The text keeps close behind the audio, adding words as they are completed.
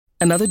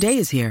Another day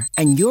is here,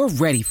 and you're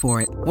ready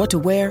for it. What to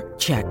wear?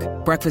 Check.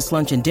 Breakfast,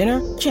 lunch, and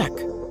dinner? Check.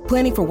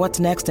 Planning for what's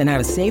next and how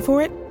to save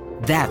for it?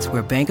 That's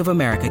where Bank of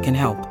America can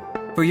help.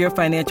 For your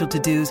financial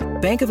to-dos,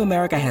 Bank of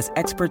America has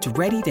experts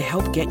ready to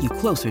help get you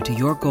closer to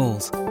your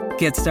goals.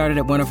 Get started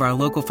at one of our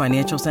local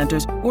financial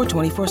centers or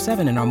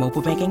 24/7 in our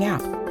mobile banking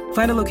app.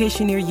 Find a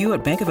location near you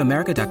at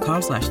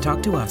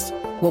bankofamerica.com/talktous.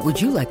 What would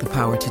you like the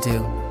power to do?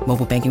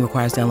 Mobile banking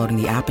requires downloading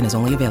the app and is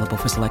only available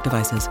for select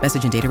devices.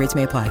 Message and data rates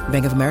may apply.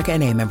 Bank of America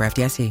N.A., member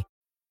FDIC.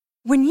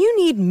 When you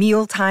need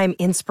mealtime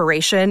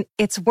inspiration,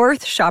 it's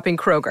worth shopping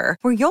Kroger,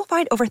 where you'll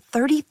find over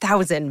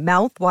 30,000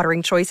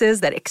 mouth-watering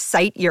choices that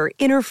excite your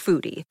inner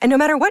foodie. And no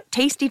matter what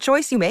tasty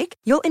choice you make,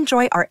 you'll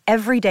enjoy our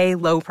everyday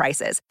low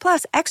prices,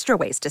 plus extra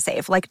ways to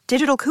save, like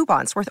digital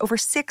coupons worth over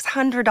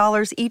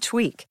 $600 each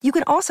week. You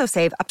can also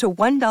save up to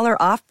 $1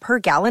 off per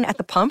gallon at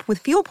the pump with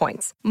fuel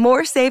points.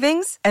 More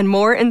savings and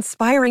more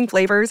inspiring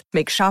flavors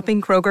make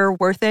shopping Kroger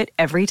worth it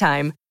every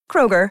time.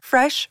 Kroger,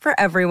 fresh for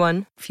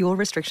everyone. Fuel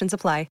restrictions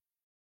apply.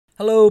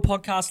 Hello,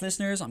 podcast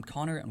listeners. I'm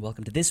Connor, and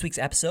welcome to this week's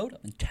episode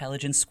of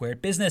Intelligence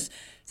Squared Business.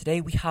 Today,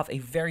 we have a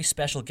very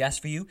special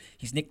guest for you.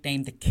 He's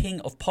nicknamed the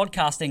King of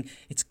Podcasting.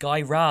 It's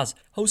Guy Raz,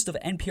 host of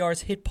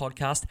NPR's hit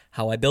podcast,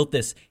 How I Built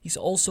This. He's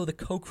also the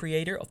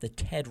co-creator of the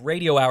TED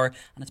Radio Hour,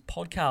 and his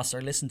podcasts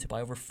are listened to by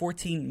over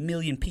 14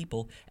 million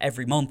people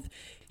every month.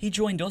 He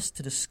joined us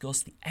to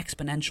discuss the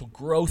exponential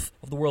growth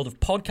of the world of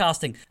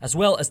podcasting, as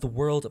well as the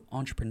world of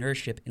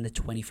entrepreneurship in the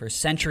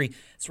 21st century.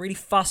 It's a really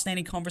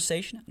fascinating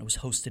conversation, and it was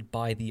hosted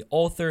by the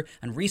author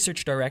and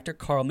research director,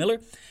 Carl Miller.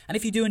 And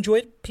if you do enjoy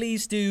it,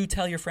 please do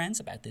tell your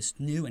friends about this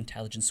new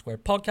Intelligence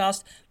Squared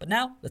podcast. But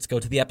now, let's go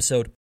to the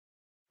episode.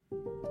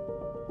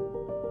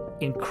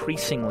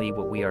 Increasingly,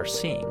 what we are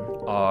seeing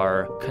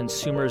are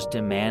consumers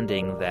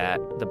demanding that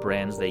the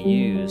brands they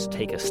use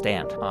take a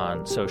stand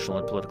on social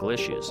and political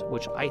issues,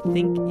 which I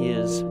think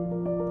is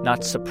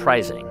not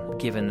surprising,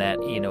 given that,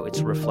 it's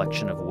a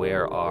reflection of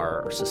where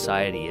our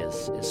society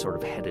is sort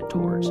of headed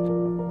towards.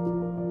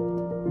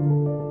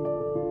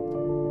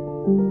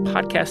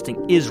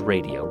 Podcasting is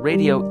radio.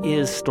 Radio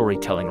is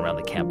storytelling around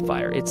the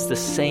campfire. It's the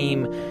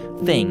same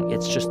thing.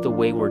 It's just the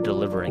way we're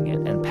delivering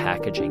it and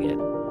packaging it.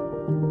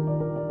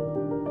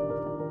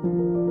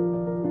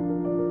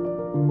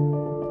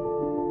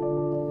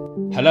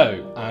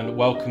 Hello, and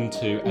welcome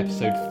to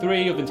episode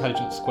 3 of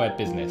Intelligence Squared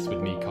Business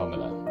with me, Carl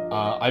Miller.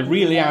 I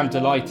really am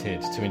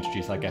delighted to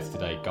introduce our guest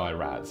today, Guy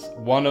Raz,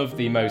 one of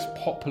the most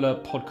popular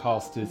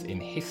podcasters in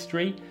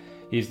history.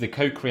 He is the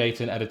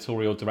co-creator and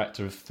editorial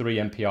director of 3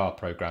 NPR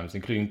programs,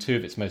 including 2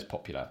 of its most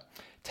popular,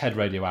 TED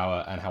Radio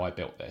Hour and How I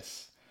Built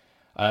This.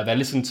 They're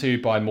listened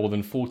to by more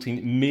than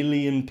 14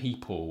 million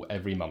people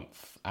every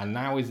month, and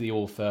now is the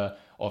author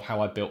of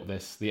How I Built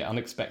This, The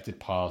Unexpected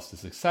Path to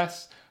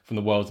Success from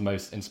the world's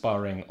most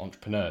inspiring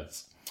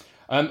entrepreneurs.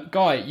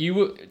 Guy,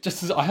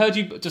 I heard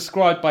you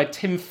described by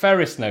Tim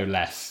Ferriss, no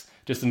less,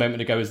 just a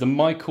moment ago, as the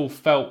Michael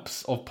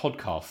Phelps of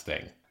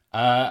podcasting.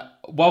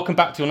 Welcome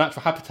back to your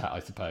natural habitat, I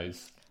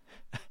suppose.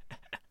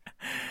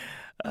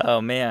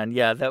 Oh, man.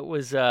 Yeah, that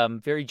was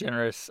very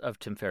generous of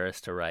Tim Ferriss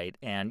to write.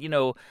 And,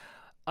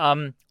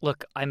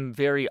 look, I'm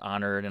very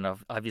honored and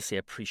obviously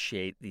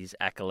appreciate these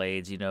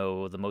accolades,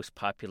 the most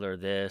popular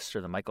this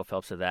or the Michael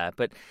Phelps of that.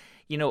 But,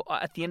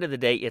 at the end of the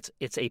day,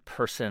 it's a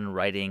person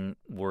writing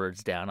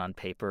words down on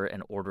paper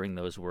and ordering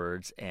those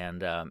words.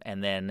 And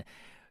then,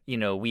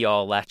 we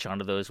all latch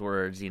onto those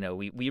words.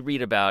 We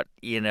read about,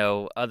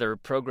 other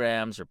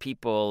programs or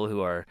people who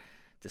are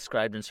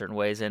described in certain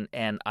ways.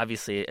 And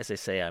obviously, as I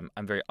say, I'm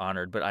very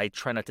honored, but I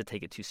try not to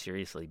take it too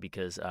seriously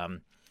because,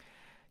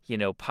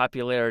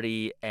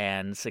 popularity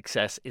and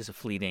success is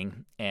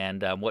fleeting,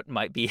 and what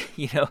might be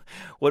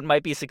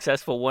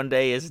successful one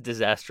day is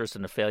disastrous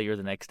and a failure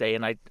the next day,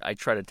 and I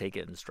try to take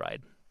it in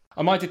stride.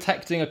 Am I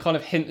detecting a kind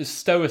of hint of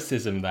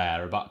stoicism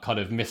there about kind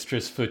of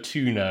Mistress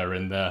Fortuna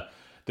and the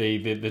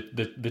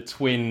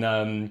twin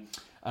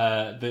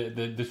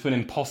the twin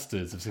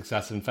imposters of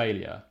success and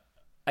failure?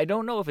 I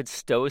don't know if it's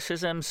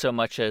stoicism so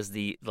much as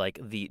the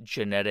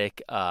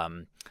genetic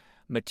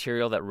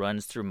material that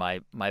runs through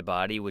my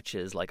body, which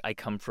is like I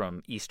come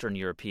from Eastern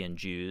European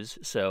Jews,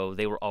 so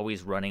they were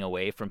always running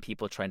away from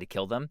people trying to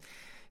kill them.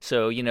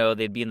 So,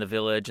 they'd be in the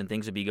village and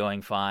things would be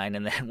going fine,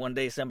 and then one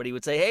day somebody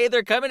would say, "Hey,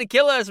 they're coming to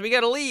kill us, we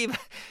got to leave."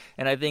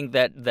 And I think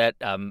that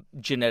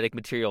genetic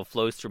material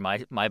flows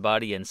through my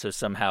body, and so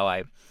somehow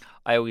I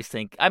always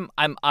think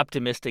I'm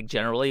optimistic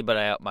generally,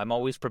 but I'm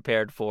always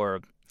prepared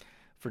for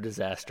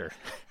disaster.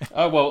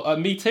 Oh, well,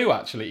 me too,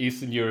 actually.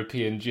 Eastern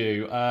European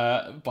Jew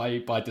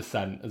by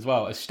descent as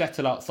well. A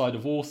shtetl outside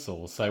of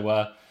Warsaw.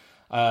 So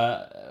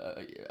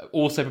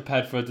also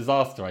prepared for a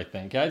disaster, I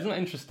think. Yeah, isn't it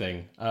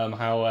interesting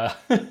how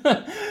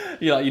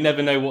you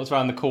never know what's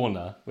around the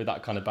corner with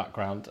that kind of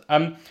background.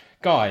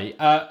 Guy,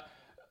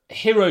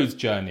 heroes'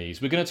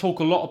 journeys. We're going to talk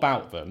a lot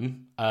about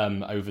them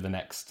over the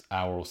next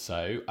hour or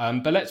so.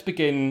 But let's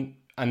begin,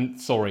 and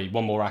sorry,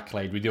 one more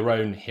accolade, with your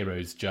own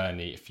hero's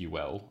journey, if you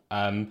will.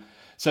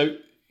 So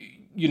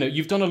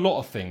you've done a lot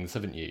of things,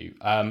 haven't you?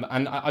 And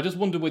I just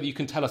wonder whether you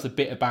can tell us a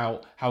bit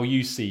about how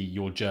you see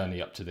your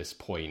journey up to this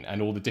point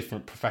and all the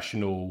different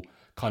professional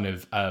kind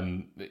of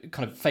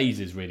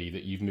phases really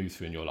that you've moved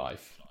through in your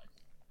life.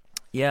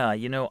 Yeah,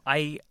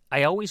 I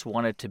always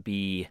wanted to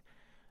be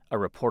a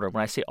reporter.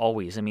 When I say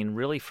always, I mean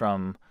really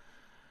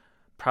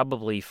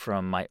probably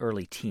from my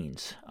early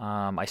teens.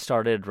 I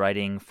started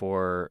writing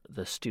for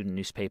the student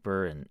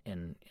newspaper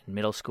in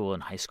middle school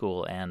and high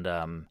school, and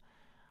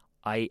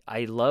I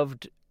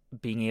loved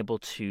being able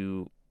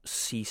to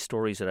see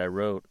stories that I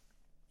wrote,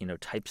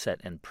 typeset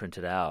and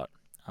printed out.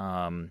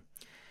 And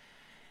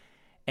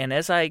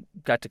as I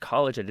got to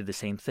college, I did the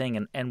same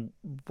thing. And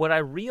what I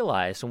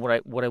realized and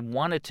what I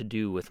wanted to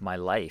do with my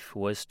life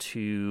was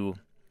to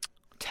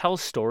tell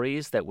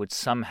stories that would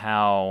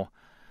somehow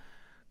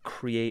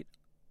create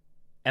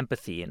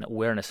empathy and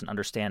awareness and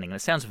understanding. And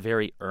it sounds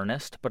very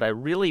earnest, but I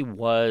really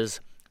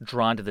was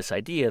drawn to this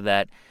idea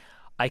that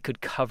I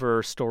could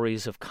cover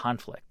stories of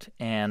conflict,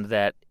 and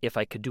that if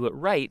I could do it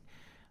right,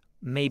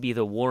 maybe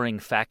the warring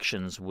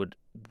factions would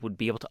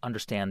be able to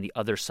understand the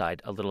other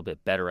side a little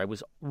bit better. I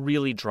was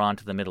really drawn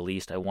to the Middle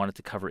East. I wanted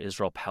to cover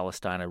Israel,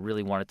 Palestine. I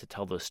really wanted to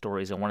tell those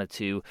stories. I wanted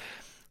to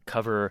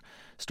cover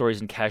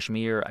stories in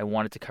Kashmir. I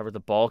wanted to cover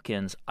the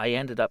Balkans. I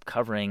ended up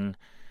covering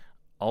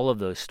all of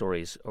those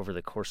stories over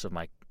the course of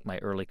my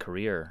early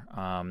career.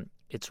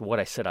 It's what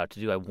I set out to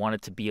do. I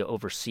wanted to be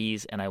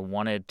overseas, and I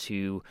wanted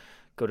to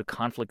go to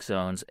conflict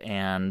zones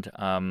and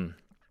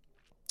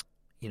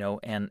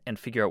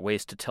figure out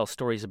ways to tell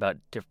stories about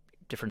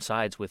different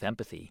sides with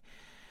empathy.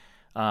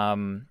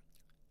 And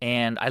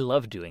I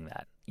loved doing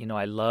that.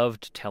 I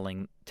loved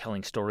telling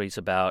stories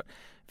about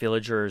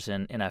villagers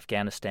in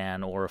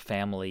Afghanistan, or a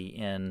family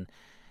in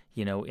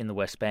the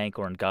West Bank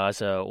or in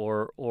Gaza,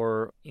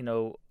 or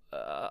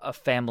a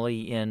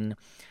family in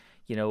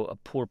a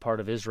poor part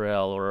of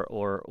Israel,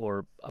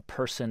 or a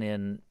person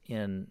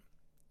in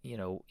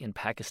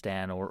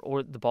Pakistan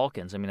or the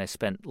Balkans. I mean, I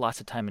spent lots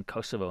of time in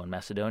Kosovo and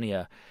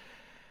Macedonia.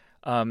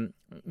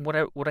 What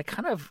I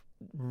kind of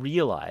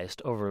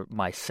realized over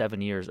my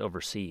 7 years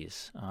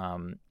overseas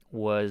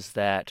was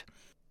that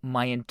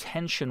my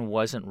intention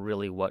wasn't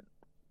really what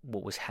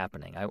was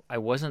happening. I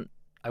wasn't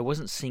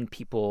seeing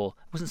people.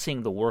 I wasn't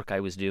seeing the work I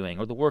was doing,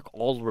 or the work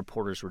all the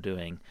reporters were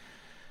doing,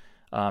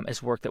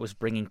 as work that was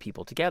bringing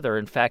people together.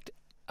 In fact,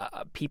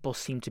 people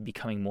seem to be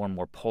becoming more and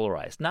more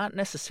polarized, not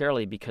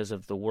necessarily because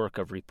of the work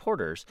of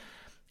reporters,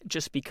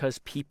 just because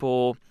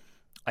people,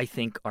 I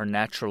think, are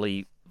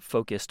naturally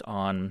focused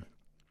on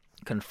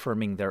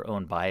confirming their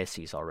own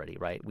biases already,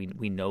 right?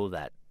 We know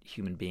that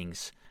human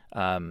beings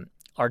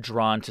are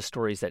drawn to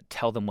stories that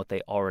tell them what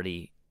they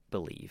already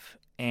believe.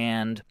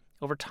 And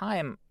over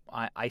time,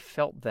 I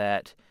felt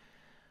that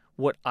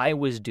what I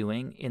was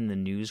doing in the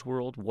news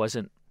world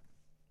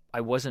I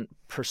wasn't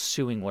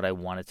pursuing what I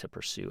wanted to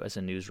pursue as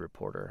a news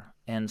reporter.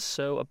 And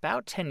so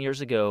about 10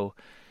 years ago,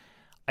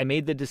 I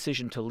made the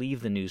decision to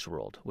leave the news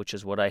world, which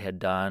is what I had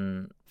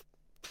done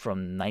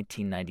from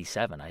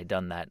 1997. I had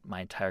done that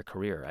my entire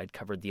career. I'd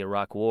covered the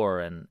Iraq War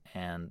and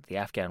the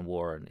Afghan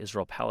War and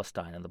Israel,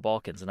 Palestine, and the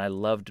Balkans, and I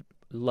loved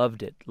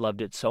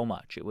it so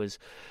much. It was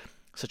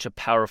such a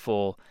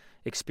powerful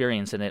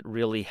experience, and it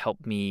really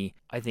helped me,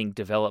 I think,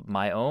 develop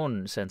my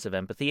own sense of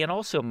empathy and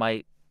also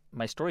my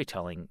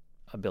storytelling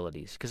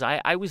abilities, because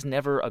I was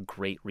never a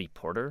great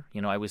reporter.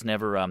 I was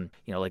never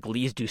like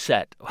Lise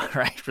Doucette,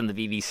 right, from the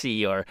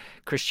BBC, or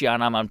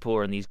Christiane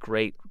Amanpour, and these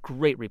great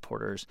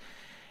reporters.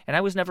 And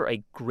I was never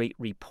a great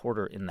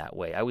reporter in that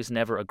way. I was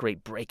never a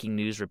great breaking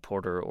news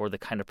reporter, or the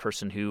kind of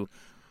person who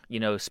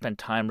spent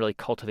time really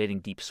cultivating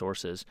deep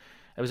sources.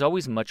 I was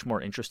always much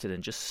more interested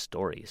in just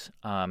stories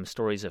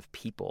of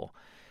people.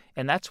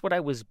 And that's what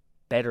I was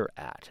better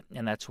at,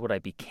 and that's what I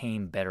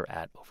became better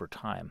at over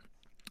time.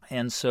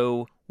 And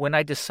so when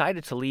I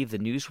decided to leave the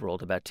news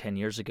world about 10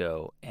 years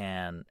ago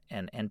and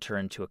enter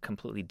into a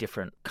completely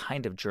different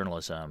kind of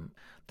journalism,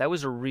 that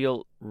was a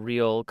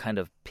real kind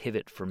of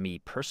pivot for me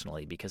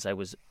personally, because I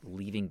was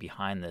leaving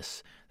behind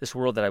this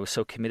world that I was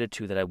so committed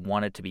to, that I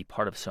wanted to be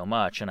part of so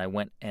much. And I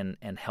went and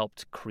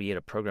helped create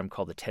a program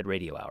called the TED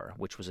Radio Hour,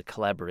 which was a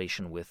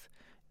collaboration with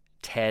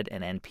TED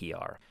and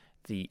NPR,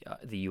 the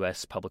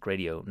U.S. public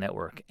radio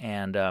network.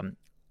 And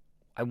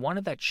I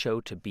wanted that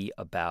show to be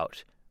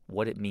about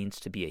what it means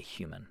to be a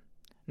human.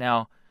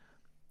 Now,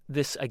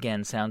 this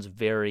again sounds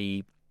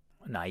very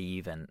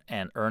naive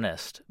and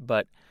earnest,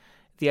 but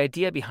the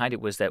idea behind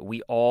it was that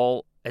we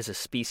all, as a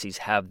species,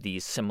 have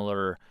these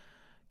similar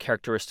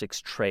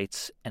characteristics,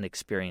 traits, and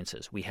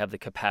experiences. We have the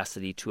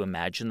capacity to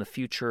imagine the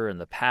future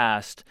and the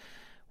past.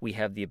 We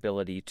have the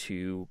ability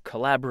to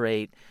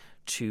collaborate,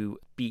 to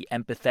be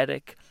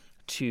empathetic,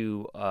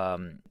 to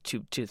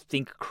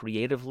think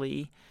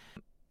creatively.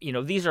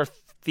 These are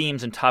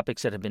themes and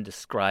topics that have been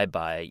described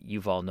by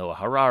Yuval Noah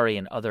Harari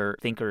and other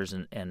thinkers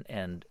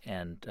and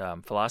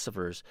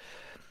philosophers.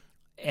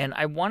 And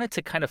I wanted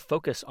to kind of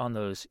focus on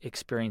those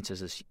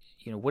experiences as,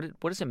 what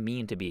does it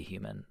mean to be a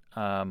human?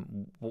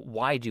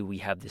 Why do we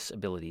have this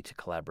ability to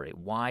collaborate?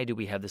 Why do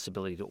we have this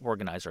ability to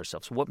organize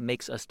ourselves? What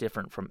makes us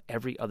different from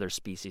every other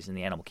species in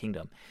the animal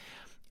kingdom?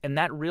 And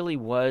that really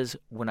was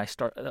when I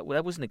started.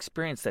 That was an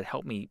experience that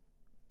helped me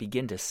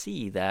begin to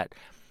see that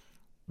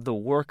the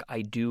work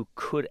I do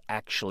could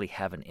actually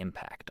have an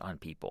impact on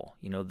people.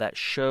 That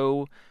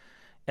show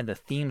and the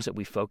themes that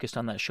we focused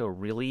on that show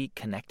really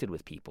connected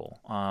with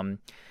people.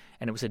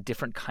 And it was a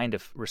different kind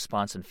of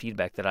response and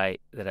feedback that I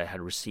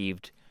had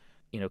received,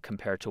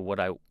 compared to what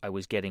I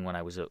was getting when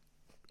I was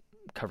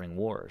covering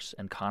wars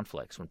and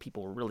conflicts, when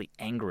people were really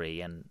angry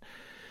and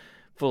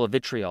full of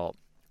vitriol.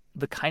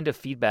 The kind of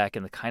feedback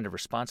and the kind of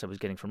response I was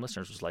getting from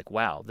listeners was like,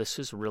 wow, this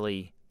is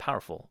really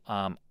powerful.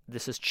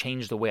 This has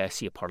changed the way I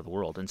see a part of the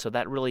world. And so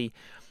that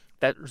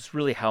was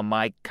really how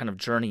my kind of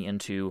journey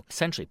into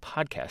essentially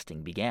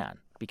podcasting began,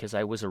 because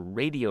I was a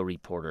radio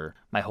reporter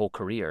my whole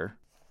career,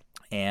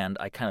 and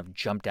I kind of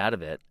jumped out of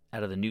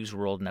the news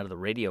world and out of the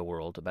radio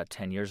world about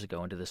 10 years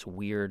ago into this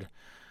weird,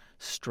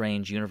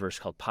 strange universe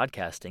called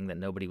podcasting that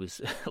nobody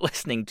was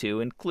listening to,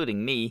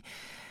 including me.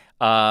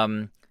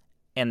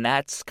 And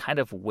that's kind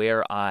of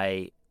where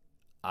I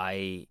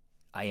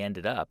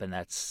ended up, and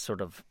that's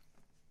sort of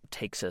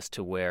takes us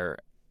to where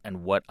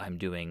and what I'm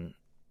doing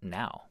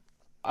now.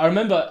 I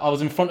remember I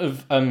was in front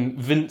of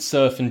Vint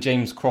Cerf and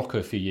James Crocker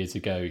a few years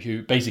ago,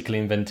 who basically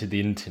invented the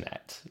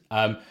internet.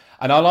 And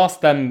I'll ask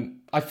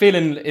them, I feel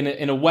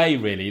in a way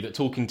really that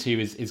talking to you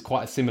is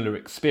quite a similar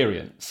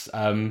experience.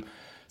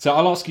 So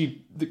I'll ask you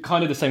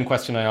the same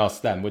question I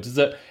asked them, which is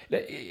that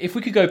if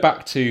we could go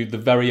back to the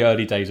very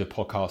early days of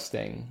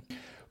podcasting,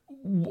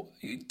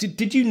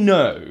 did you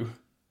know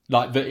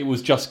that it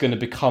was just going to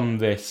become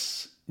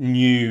this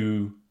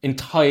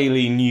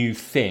entirely new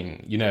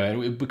thing, and it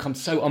would become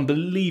so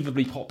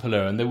unbelievably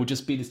popular, and there would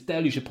just be this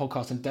deluge of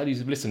podcasts and deluge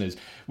of listeners?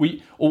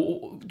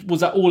 Or was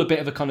that all a bit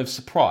of a kind of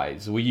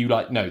surprise? Or were you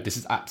like, no, this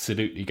is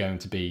absolutely going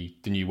to be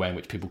the new way in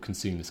which people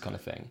consume this kind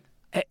of thing?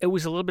 It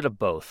was a little bit of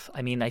both.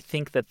 I mean, I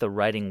think that the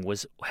writing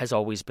has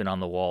always been on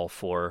the wall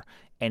for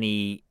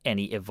any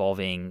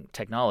evolving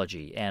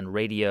technology, and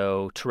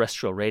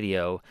terrestrial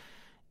radio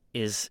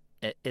is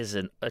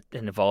an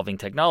evolving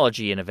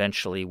technology, and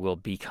eventually will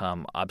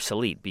become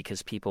obsolete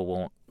because people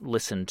won't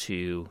listen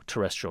to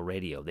terrestrial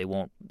radio. They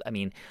won't. I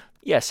mean,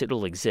 yes,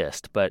 it'll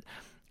exist, but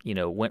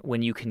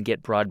when you can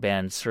get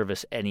broadband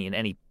service in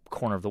any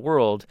corner of the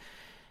world,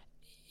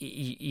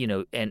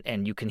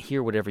 and you can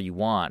hear whatever you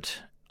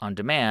want on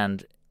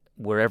demand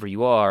wherever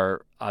you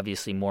are,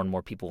 obviously more and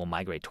more people will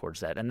migrate towards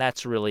that. And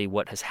that's really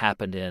what has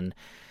happened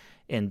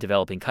in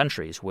developing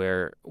countries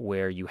where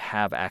you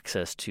have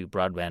access to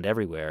broadband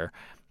everywhere.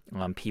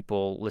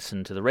 People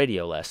listen to the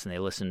radio less and they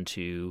listen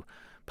to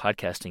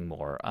podcasting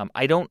more.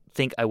 I don't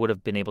think I would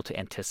have been able to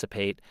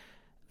anticipate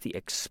the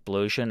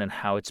explosion and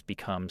how it's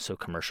become so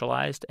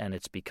commercialized, and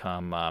it's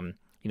become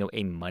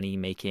a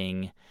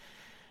money-making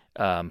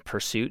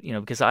pursuit,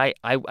 because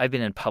I've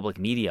been in public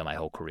media my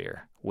whole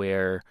career,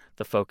 where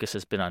the focus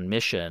has been on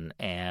mission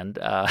and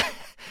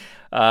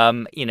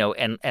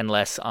and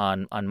less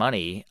on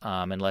money,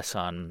 and less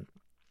on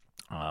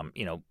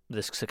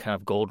this kind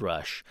of gold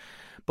rush.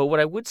 But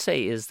what I would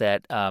say is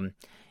that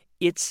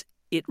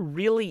it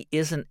really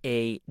isn't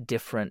a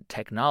different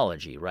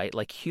technology, right?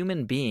 Like,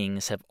 human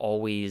beings have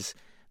always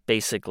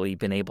basically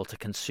been able to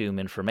consume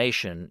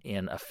information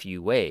in a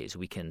few ways.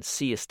 We can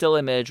see a still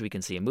image, we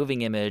can see a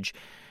moving image,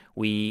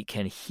 we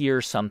can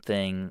hear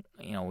something,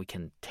 we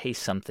can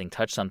taste something,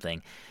 touch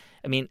something.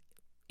 I mean,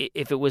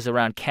 if it was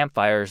around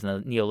campfires in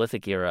the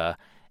Neolithic era,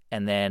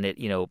 and then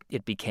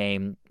it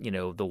became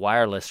the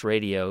wireless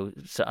radio,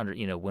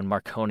 when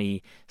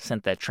Marconi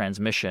sent that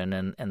transmission,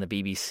 and the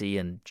BBC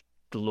and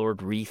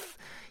Lord Reith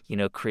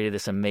created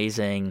this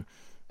amazing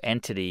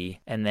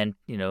entity, and then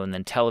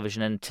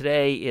television, and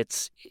today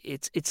it's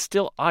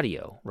still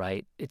audio,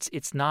 right?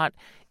 It's not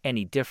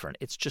any different.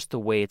 It's just the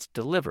way it's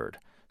delivered.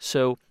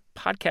 So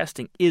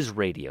podcasting is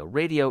radio.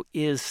 Radio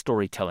is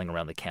storytelling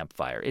around the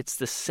campfire. It's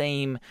the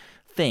same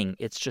thing.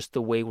 It's just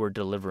the way we're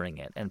delivering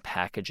it and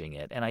packaging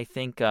it. And I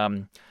think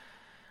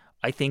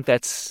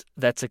that's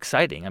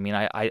exciting. I mean,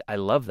 I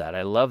love that.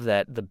 I love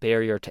that the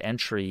barrier to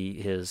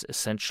entry has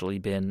essentially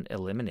been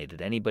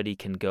eliminated. Anybody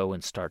can go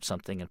and start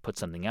something and put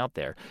something out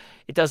there.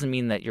 It doesn't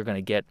mean that you're going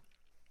to get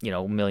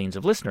millions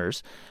of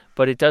listeners,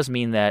 but it does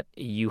mean that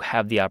you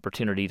have the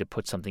opportunity to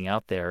put something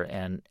out there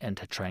and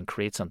to try and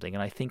create something.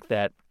 And I think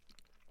that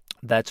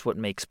that's what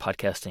makes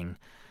podcasting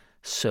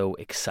so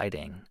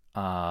exciting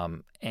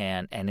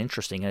and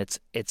interesting. And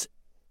it's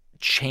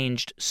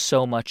changed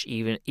so much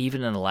even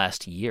in the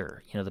last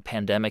year. The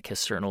pandemic has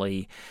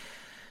certainly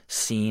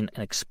seen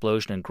an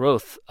explosion in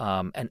growth,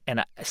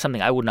 and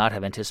something I would not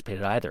have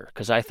anticipated either,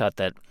 because I thought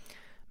that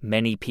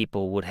many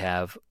people would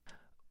have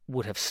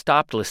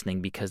stopped listening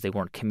because they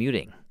weren't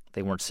commuting.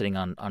 They weren't sitting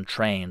on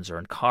trains or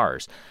in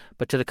cars.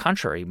 But to the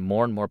contrary,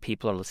 more and more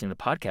people are listening to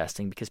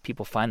podcasting because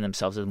people find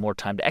themselves with more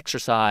time to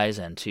exercise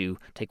and to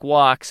take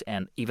walks,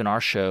 and even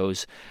our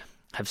shows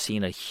have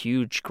seen a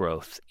huge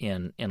growth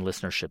in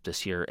listenership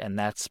this year, and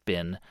that's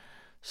been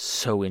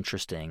so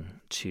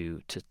interesting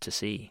to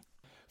see.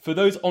 For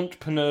those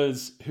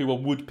entrepreneurs who are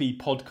would-be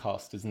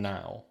podcasters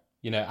now,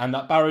 and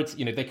that barrier,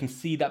 they can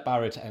see that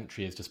barrier to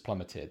entry has just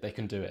plummeted. They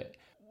can do it.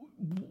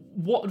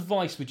 What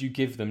advice would you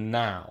give them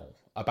now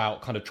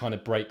about kind of trying to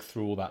break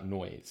through all that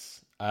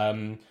noise?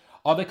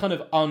 Are there kind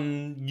of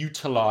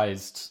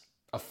unutilized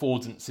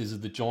affordances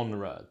of the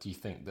genre, do you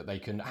think, that they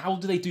can... How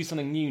do they do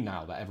something new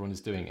now that everyone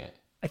is doing it?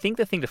 I think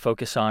the thing to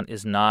focus on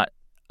is not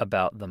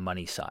about the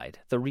money side.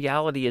 The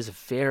reality is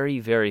very,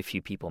 very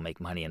few people make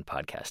money in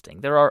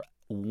podcasting. There are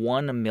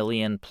 1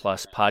 million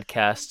plus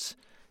podcasts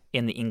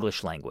in the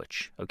English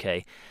language,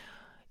 okay?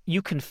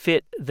 You can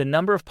fit the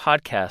number of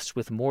podcasts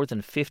with more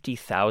than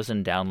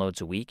 50,000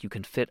 downloads a week. You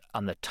can fit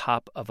on the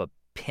top of a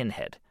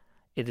pinhead.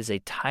 It is a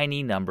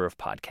tiny number of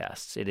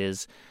podcasts. It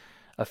is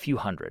a few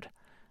hundred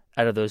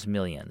out of those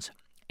millions.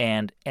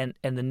 And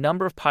the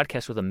number of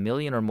podcasts with 1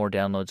 million or more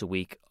downloads a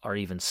week are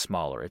even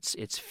smaller.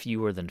 It's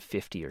fewer than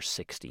 50 or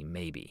 60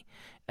 maybe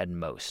at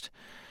most.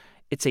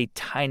 It's a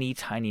tiny,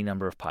 tiny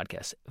number of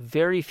podcasts.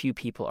 Very few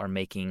people are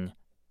making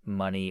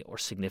money or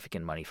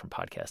significant money from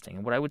podcasting.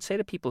 And what I would say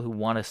to people who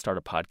want to start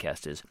a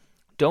podcast is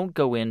don't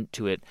go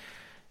into it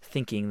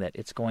thinking that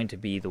it's going to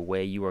be the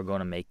way you are going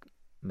to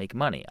make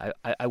money.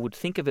 I would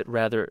think of it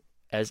rather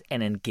as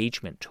an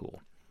engagement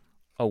tool,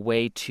 a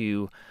way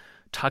to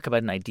talk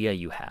about an idea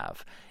you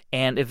have,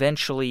 and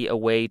eventually a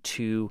way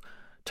to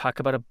talk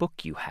about a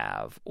book you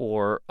have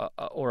or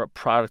a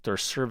product or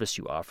service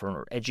you offer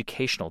or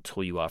educational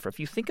tool you offer. If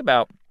you think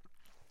about,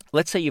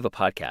 let's say you have a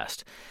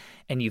podcast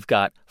and you've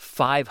got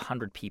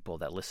 500 people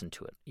that listen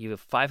to it. You have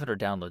 500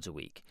 downloads a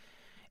week.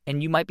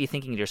 And you might be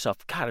thinking to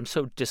yourself, God, I'm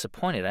so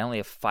disappointed. I only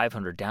have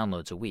 500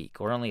 downloads a week,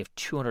 or I only have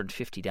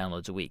 250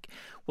 downloads a week.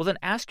 Well, then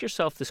ask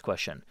yourself this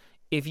question.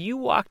 If you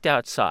walked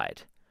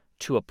outside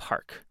to a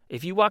park,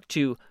 if you walked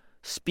to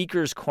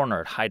Speaker's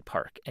Corner at Hyde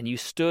Park and you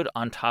stood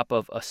on top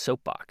of a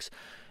soapbox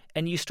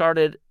and you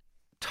started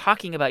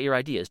talking about your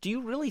ideas, do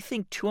you really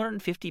think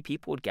 250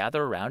 people would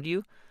gather around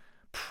you?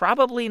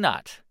 Probably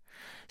not.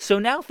 So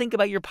now think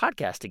about your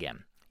podcast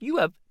again. You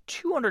have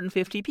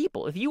 250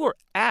 people. If you were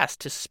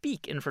asked to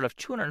speak in front of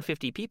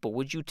 250 people,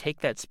 would you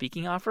take that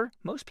speaking offer?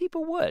 Most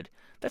people would.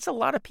 That's a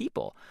lot of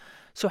people.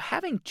 So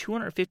having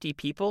 250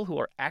 people who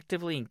are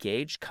actively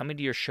engaged coming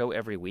to your show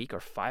every week, or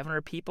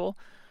 500 people,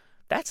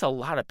 that's a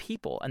lot of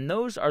people. And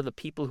those are the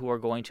people who are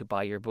going to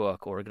buy your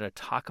book, or are going to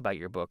talk about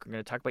your book, or are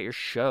going to talk about your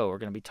show, or are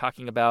going to be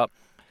talking about,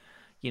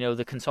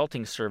 the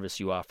consulting service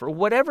you offer,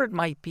 whatever it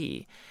might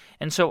be.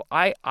 And so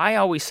I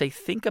always say,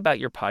 think about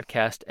your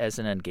podcast as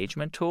an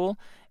engagement tool,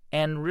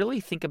 and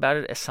really think about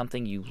it as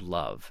something you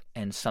love,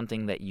 and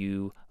something that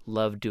you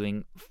love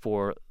doing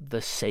for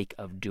the sake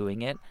of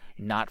doing it,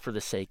 not for the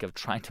sake of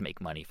trying to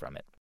make money from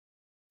it.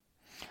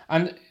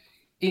 And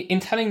in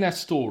telling their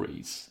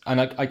stories,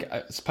 and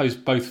I suppose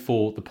both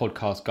for the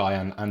podcast guy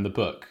and the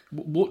book,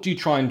 what do you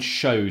try and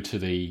show to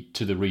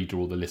the reader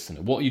or the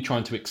listener? What are you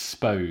trying to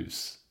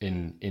expose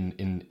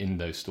in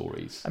those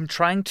stories? I'm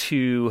trying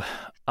to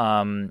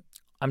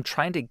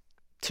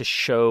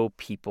show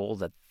people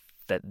that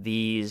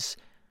these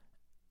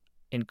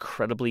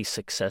incredibly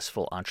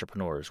successful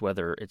entrepreneurs,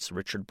 whether it's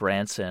Richard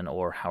Branson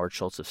or Howard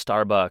Schultz of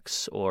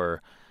Starbucks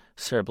or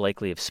Sarah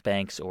Blakely of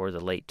Spanx or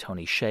the late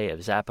Tony Hsieh of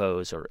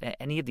Zappos or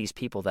any of these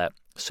people that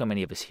so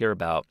many of us hear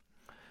about,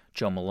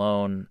 Joe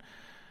Malone,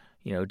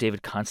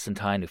 David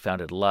Constantine who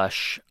founded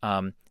Lush,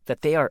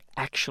 that they are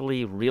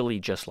actually really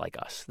just like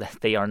us, that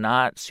they are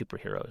not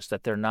superheroes,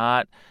 that they're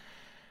not,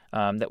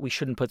 that we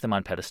shouldn't put them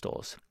on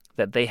pedestals,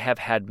 that they have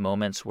had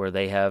moments where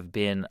they have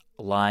been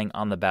lying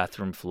on the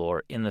bathroom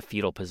floor in the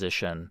fetal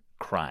position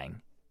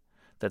crying,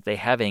 that they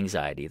have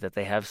anxiety, that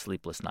they have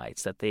sleepless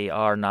nights, that they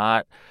are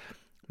not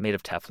made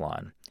of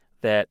Teflon,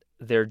 that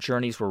their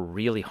journeys were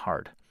really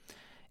hard.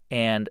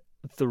 And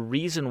the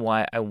reason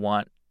why I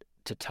want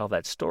to tell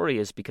that story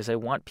is because I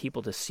want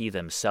people to see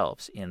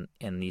themselves in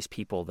these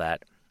people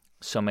that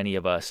so many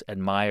of us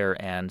admire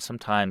and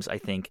sometimes I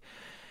think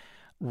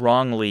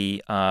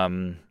wrongly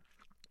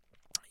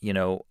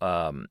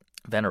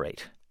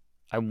venerate.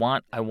 I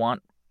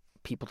want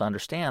people to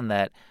understand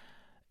that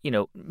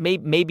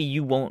maybe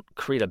you won't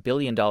create $1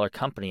 billion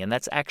company, and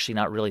that's actually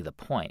not really the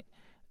point.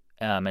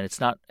 And it's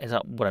not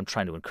what I'm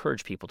trying to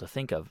encourage people to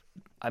think of.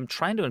 I'm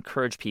trying to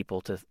encourage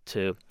people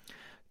to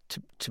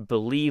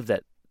believe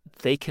that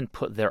they can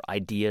put their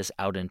ideas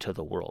out into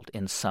the world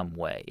in some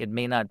way. It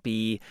may not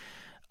be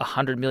a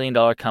 $100 million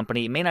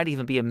company. It may not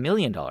even be $1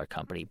 million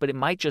company, but it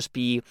might just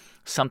be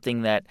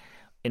something that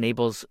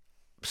enables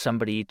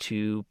somebody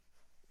to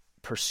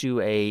pursue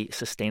a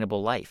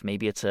sustainable life.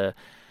 Maybe it's a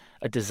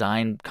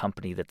design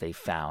company that they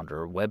found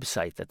or a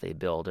website that they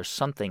build or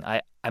something.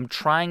 I'm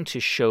trying to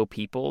show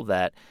people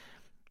that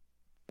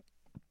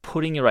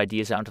putting your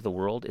ideas out into the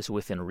world is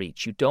within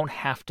reach. You don't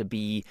have to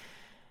be,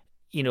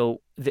 you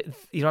don't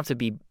have to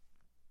be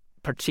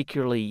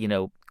particularly,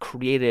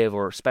 creative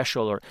or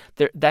special or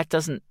that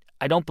doesn't,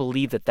 I don't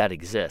believe that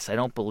exists. I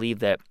don't believe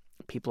that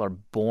people are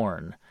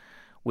born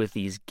with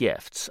these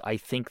gifts. I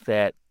think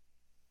that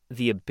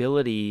the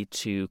ability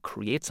to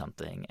create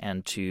something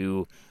and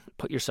to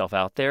put yourself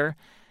out there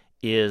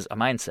is a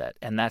mindset.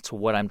 And that's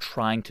what I'm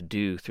trying to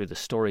do through the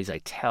stories I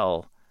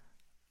tell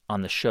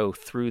on the show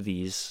through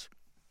these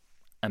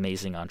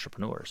amazing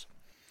entrepreneurs.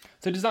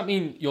 So does that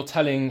mean you're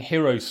telling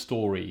hero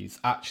stories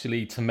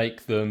actually to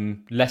make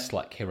them less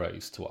like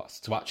heroes to us,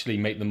 to actually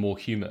make them more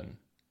human?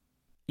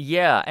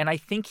 Yeah, and I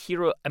think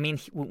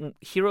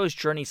heroes'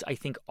 journeys, I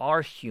think,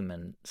 are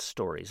human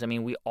stories. I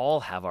mean, we all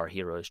have our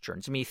heroes'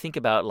 journeys. I mean, you think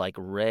about like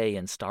Rey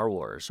in Star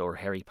Wars or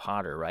Harry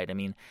Potter, right? I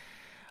mean,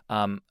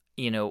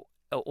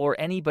 or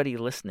anybody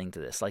listening to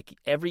this, like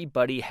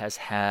everybody has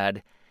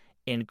had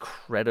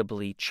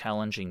incredibly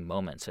challenging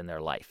moments in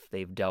their life.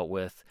 They've dealt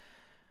with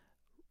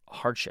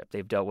hardship.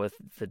 They've dealt with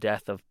the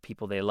death of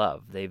people they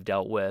love. They've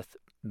dealt with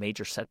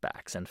major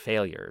setbacks and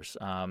failures,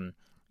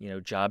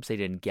 jobs they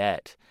didn't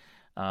get,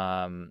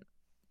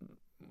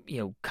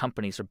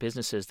 companies or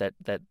businesses that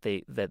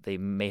they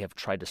may have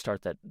tried to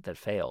start that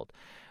failed.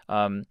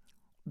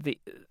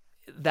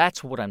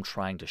 That's what I'm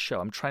trying to show.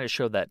 I'm trying to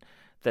show that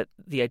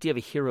the idea of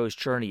a hero's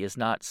journey is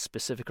not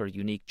specific or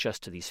unique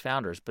just to these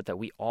founders, but that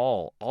we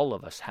all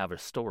of us have a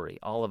story.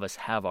 All of us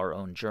have our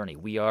own journey.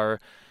 We are,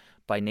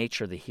 by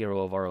nature, the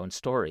hero of our own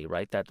story,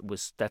 right?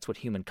 That's what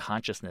human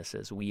consciousness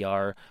is. We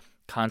are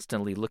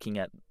constantly looking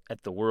at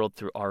the world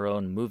through our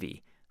own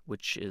movie,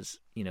 which is,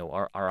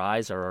 our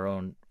eyes are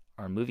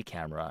our movie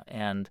camera.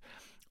 And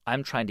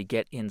I'm trying to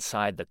get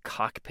inside the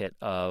cockpit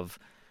of,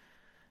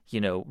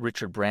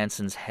 Richard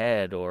Branson's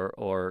head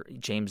or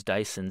James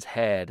Dyson's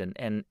head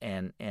and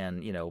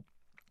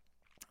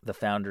the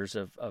founders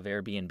of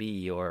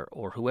Airbnb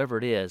or whoever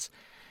it is.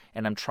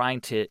 And I'm trying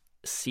to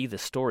see the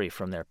story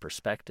from their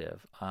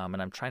perspective.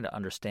 And I'm trying to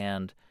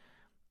understand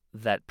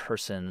that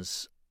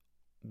person's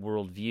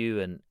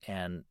worldview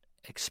and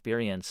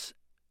experience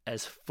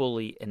as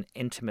fully and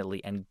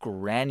intimately and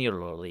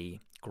granular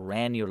in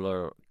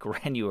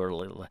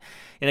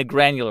a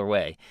granular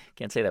way.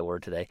 Can't say that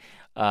word today.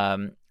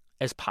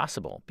 As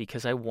possible,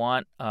 because I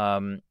want,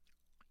 I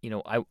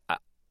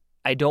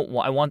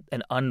want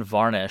an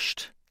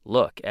unvarnished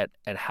look at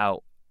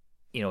how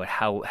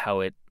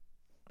it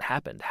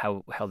happened,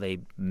 how they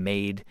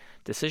made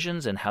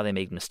decisions and how they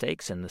made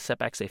mistakes and the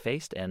setbacks they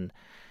faced, and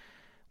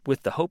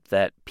with the hope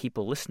that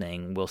people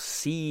listening will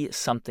see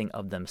something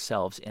of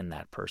themselves in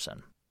that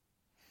person.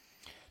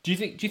 Do you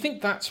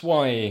think that's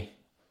why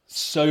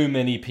so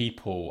many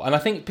people, and I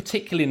think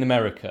particularly in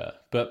America,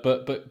 but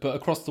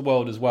across the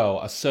world as well,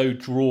 are so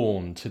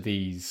drawn to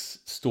these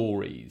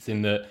stories,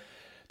 in that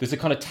there's a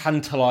kind of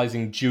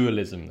tantalizing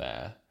dualism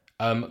there.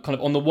 Kind of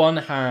on the one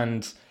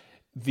hand,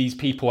 these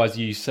people, as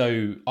you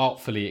so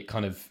artfully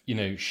kind of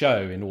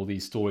show in all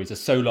these stories, are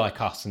so like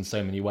us in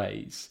so many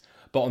ways.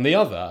 But on the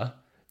other,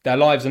 their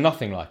lives are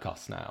nothing like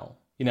us now.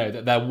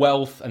 That their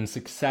wealth and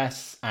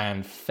success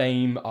and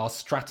fame are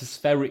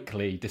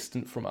stratospherically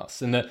distant from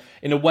us. And that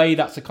in a way,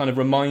 that's a kind of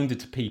reminder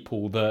to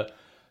people that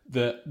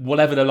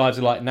whatever their lives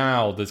are like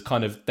now, there's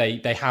kind of,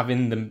 they have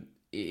in them,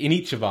 in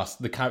each of us,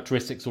 the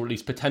characteristics or at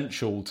least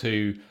potential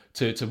to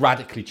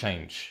radically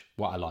change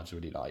what our lives are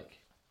really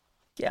like.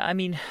 Yeah, I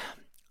mean,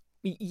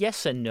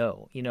 yes and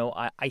no.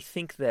 I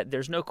think that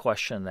there's no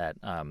question that,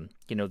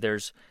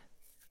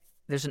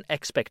 there's an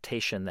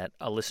expectation that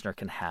a listener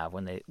can have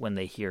when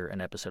they hear an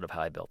episode of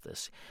How I Built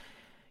This.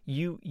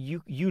 You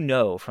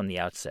know from the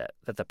outset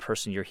that the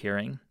person you're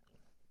hearing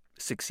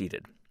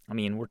succeeded. I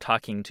mean, we're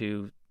talking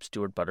to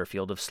Stuart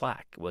Butterfield of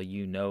Slack. Well,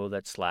 you know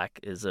that Slack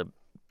is a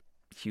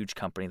huge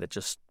company that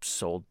just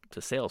sold to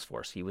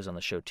Salesforce. He was on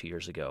the show 2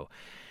 years ago.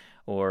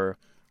 Or,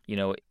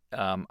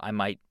 I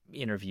might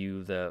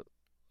interview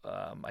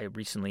I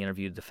recently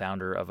interviewed the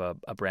founder of a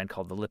brand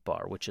called The Lip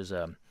Bar, which is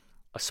a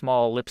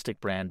small lipstick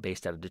brand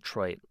based out of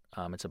Detroit.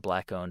 It's a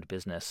black-owned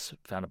business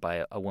founded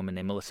by a woman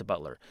named Melissa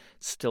Butler.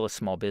 It's still a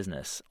small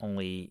business,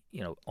 only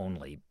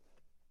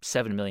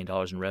 $7 million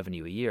in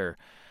revenue a year,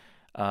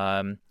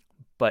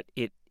 but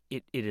it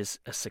is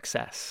a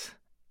success.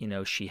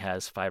 She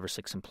has 5 or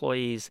 6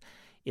 employees.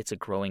 It's a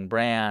growing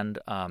brand.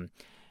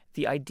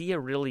 The idea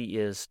really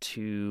is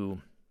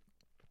to,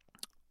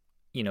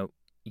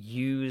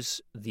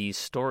 use these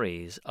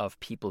stories of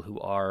people who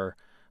are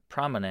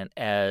prominent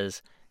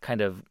as kind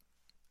of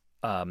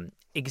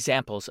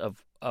examples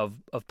of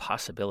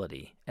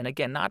possibility. And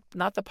again,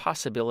 not the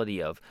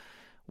possibility of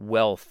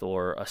wealth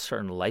or a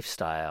certain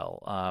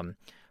lifestyle,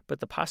 but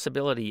the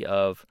possibility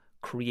of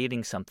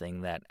creating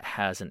something that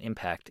has an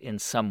impact in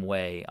some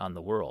way on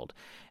the world.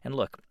 And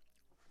look,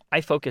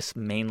 I focus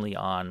mainly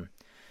on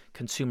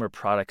consumer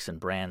products and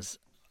brands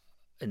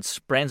and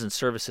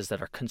services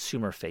that are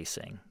consumer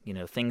facing,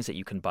 things that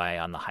you can buy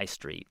on the high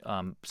street,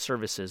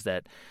 services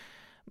that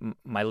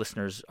our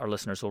listeners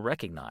will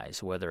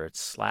recognize, whether it's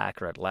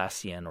Slack or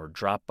Atlassian or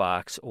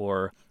Dropbox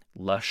or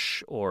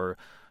Lush or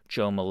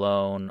Joe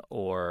Malone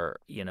or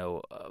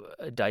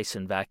a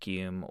Dyson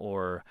vacuum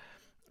or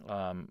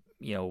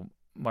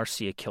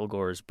Marcia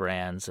Kilgore's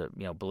brands,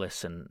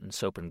 Bliss and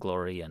Soap and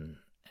Glory and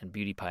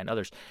Beauty Pie and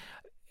others.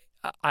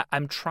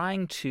 I'm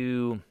trying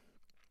to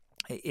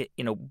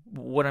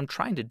what I'm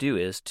trying to do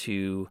is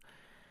to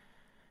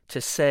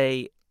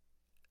say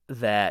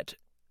that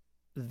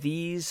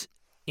these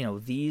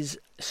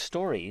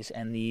stories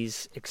and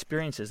these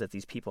experiences that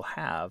these people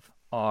have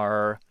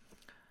are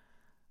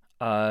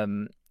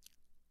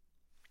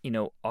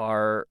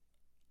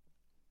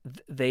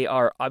they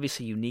are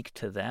obviously unique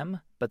to them,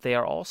 but they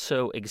are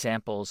also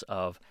examples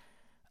of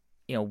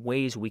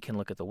ways we can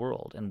look at the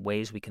world and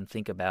ways we can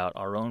think about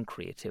our own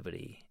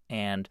creativity.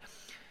 And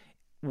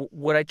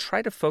what I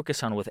try to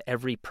focus on with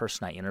every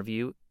person I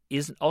interview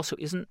isn't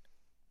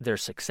their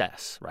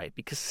success, right?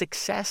 Because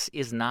success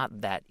is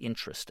not that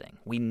interesting.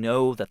 We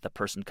know that the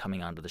person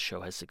coming onto the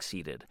show has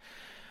succeeded.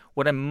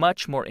 What I'm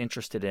much more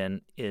interested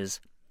in is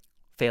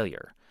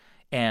failure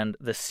and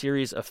the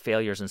series of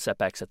failures and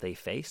setbacks that they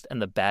faced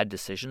and the bad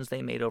decisions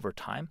they made over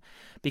time,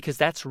 because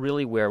that's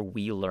really where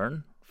we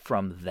learn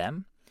from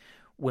them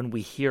when we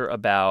hear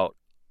about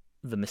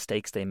the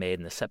mistakes they made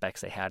and the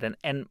setbacks they had.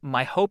 And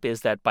my hope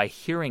is that by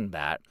hearing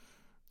that,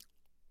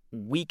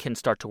 we can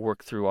start to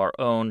work through our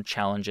own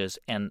challenges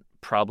and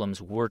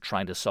problems we're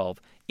trying to solve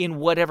in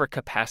whatever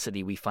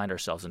capacity we find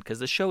ourselves in. Because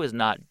the show it's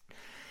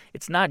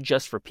not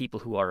just for people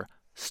who are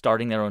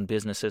starting their own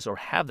businesses or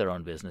have their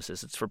own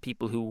businesses. It's for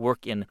people who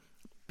work in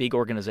big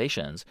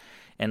organizations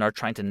and are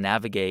trying to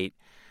navigate,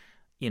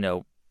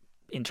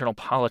 internal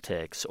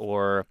politics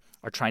or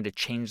are trying to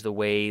change the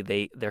way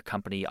their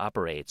company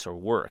operates or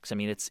works. I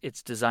mean,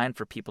 it's designed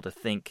for people to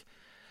think,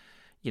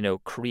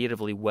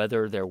 creatively,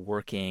 whether they're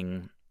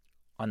working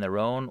on their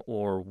own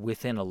or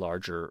within a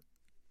larger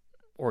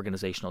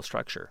organizational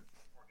structure.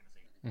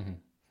 Mm-hmm.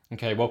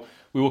 Okay, well,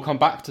 we will come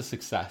back to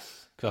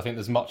success because I think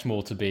there's much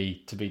more to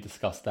be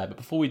discussed there. But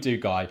before we do,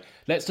 Guy,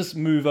 let's just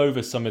move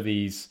over some of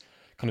these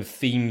kind of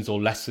themes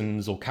or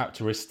lessons or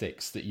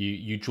characteristics that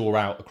you draw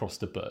out across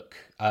the book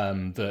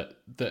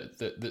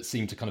that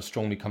seem to kind of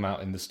strongly come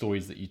out in the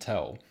stories that you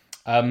tell.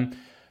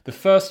 The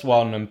first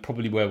one, and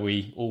probably where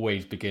we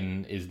always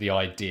begin, is the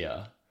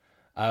idea.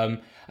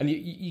 And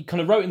you kind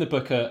of wrote in the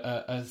book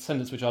a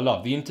sentence which I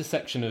love: the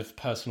intersection of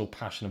personal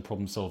passion and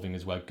problem solving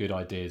is where good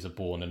ideas are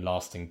born and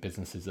lasting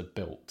businesses are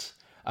built.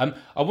 I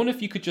wonder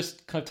if you could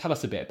just kind of tell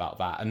us a bit about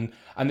that and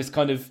this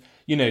kind of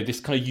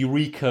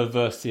eureka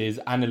versus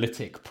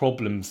analytic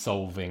problem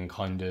solving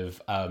kind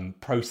of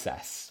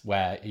process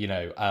where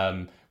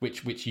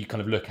which you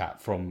kind of look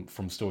at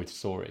from story to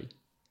story.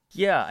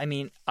 Yeah, I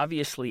mean,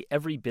 obviously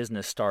every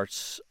business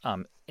starts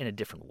in a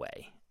different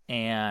way.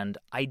 And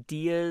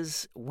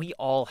ideas, we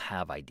all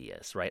have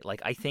ideas, right?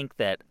 Like I think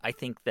that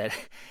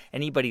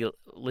anybody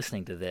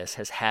listening to this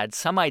has had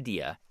some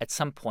idea at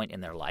some point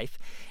in their life,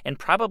 and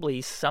probably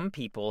some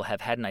people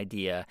have had an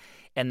idea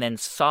and then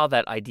saw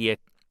that idea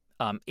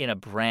in a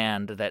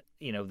brand that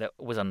that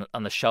was on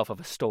the shelf of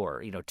a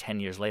store 10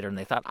 years later, and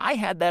they thought, I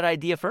had that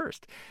idea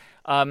first.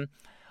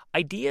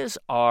 Ideas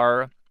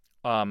are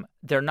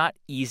they're not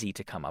easy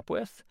to come up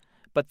with,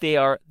 but they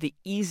are the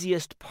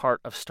easiest part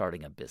of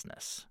starting a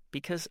business,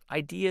 because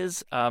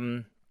ideas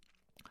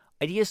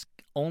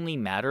only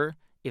matter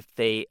if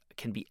they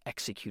can be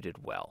executed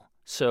well.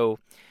 So,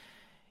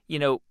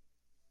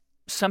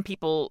 some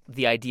people,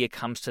 the idea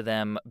comes to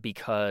them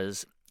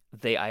because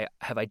they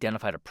have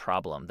identified a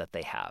problem that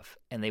they have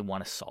and they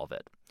want to solve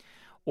it.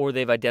 Or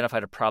they've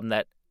identified a problem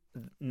that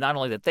not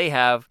only that they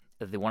have,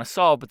 that they want to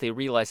solve, but they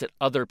realize that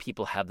other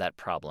people have that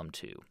problem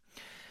too.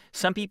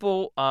 Some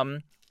people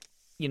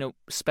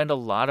spend a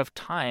lot of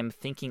time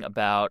thinking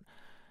about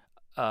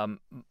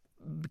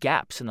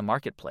gaps in the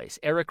marketplace.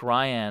 Eric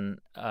Ryan,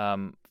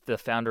 the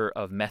founder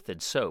of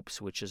Method Soaps,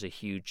 which is a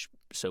huge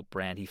soap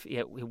brand,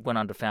 he went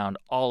on to found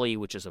Ollie,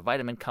 which is a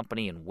vitamin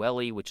company, and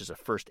Welly, which is a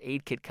first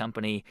aid kit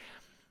company.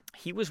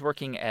 He was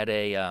working at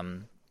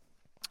an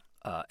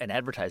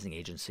advertising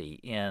agency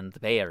in the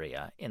Bay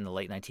Area in the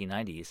late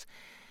 1990s.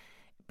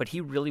 But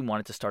he really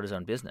wanted to start his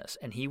own business,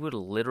 and he would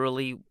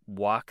literally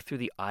walk through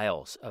the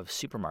aisles of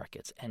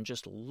supermarkets and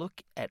just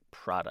look at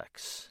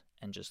products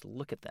and just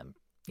look at them.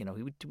 He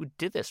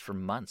did this for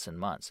months and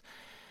months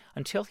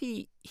until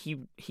he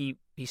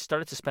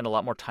started to spend a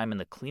lot more time in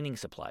the cleaning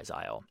supplies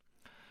aisle,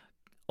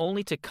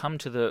 only to come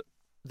to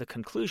the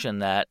conclusion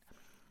that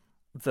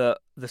the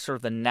sort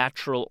of the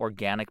natural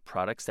organic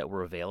products that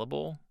were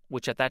available,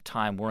 which at that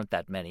time weren't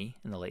that many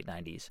in the late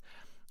 90s,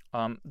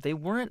 they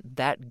weren't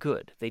that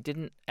good. They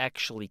didn't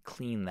actually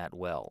clean that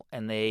well,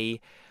 and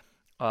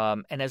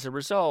and as a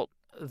result,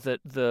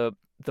 the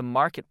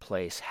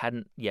marketplace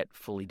hadn't yet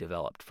fully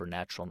developed for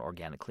natural and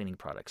organic cleaning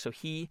products. So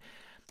he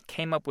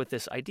came up with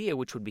this idea,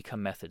 which would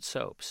become Method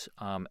Soaps,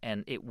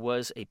 and it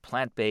was a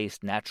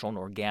plant-based, natural and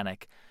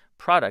organic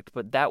product,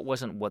 but that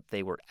wasn't what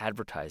they were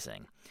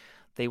advertising.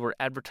 They were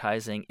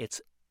advertising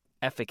its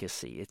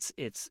efficacy,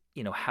 its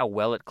how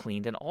well it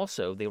cleaned, and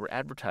also they were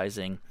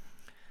advertising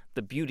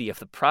the beauty of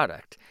the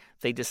product.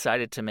 They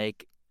decided to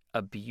make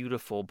a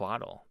beautiful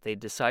bottle. They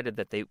decided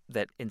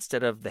that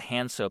instead of the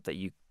hand soap that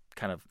you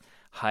kind of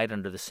hide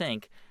under the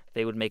sink,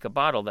 they would make a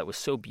bottle that was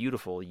so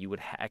beautiful you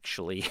would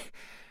actually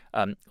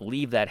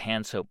leave that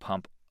hand soap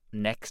pump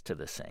next to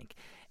the sink.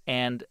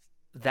 And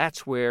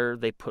that's where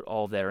they put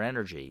all their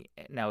energy.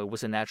 Now, it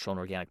was a natural and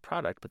organic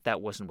product, but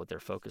that wasn't what their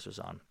focus was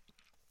on.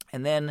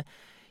 And then,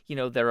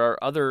 there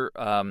are other,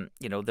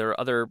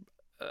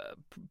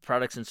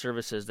 products and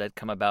services that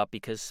come about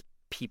because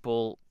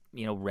people,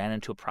 ran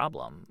into a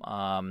problem,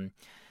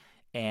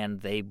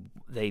 and they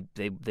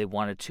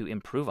wanted to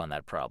improve on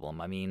that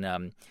problem. I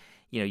mean,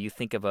 you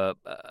think of a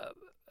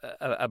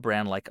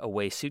brand like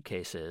Away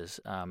Suitcases.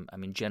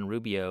 Jen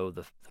Rubio,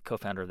 the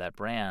co-founder of that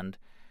brand,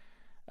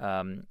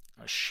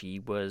 she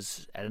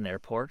was at an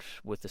airport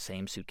with the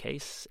same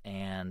suitcase,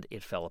 and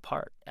it fell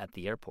apart at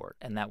the airport.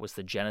 And that was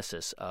the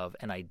genesis of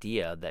an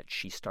idea that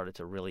she started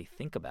to really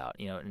think about,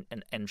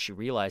 and she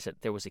realized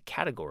that there was a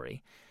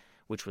category,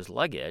 which was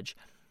luggage,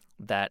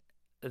 that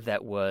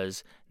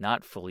was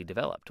not fully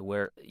developed,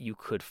 where you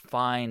could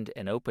find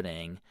an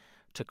opening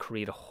to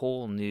create a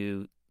whole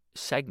new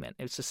segment.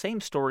 It's the same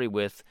story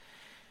with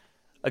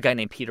a guy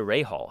named Peter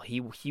Rahal.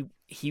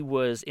 He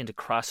was into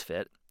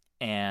CrossFit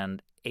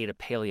and ate a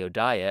paleo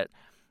diet,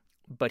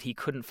 but he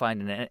couldn't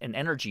find an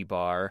energy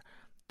bar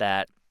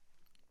that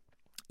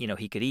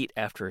he could eat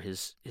after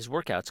his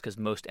workouts, because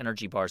most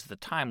energy bars at the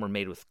time were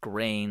made with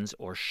grains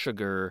or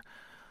sugar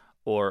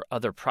or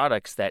other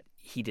products that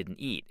he didn't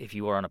eat. If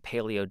you were on a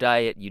paleo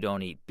diet, you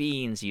don't eat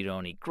beans, you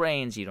don't eat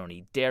grains, you don't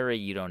eat dairy,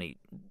 you don't eat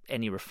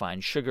any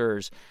refined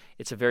sugars.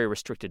 It's a very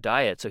restricted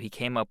diet. So he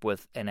came up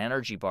with an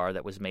energy bar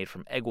that was made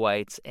from egg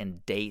whites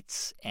and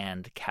dates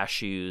and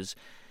cashews,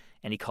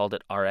 and he called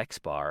it RX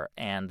Bar.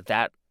 And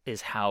that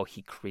is how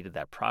he created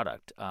that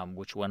product,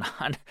 which went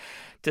on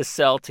to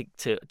sell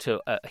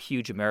to a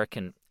huge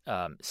American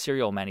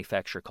cereal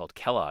manufacturer called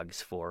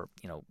Kellogg's for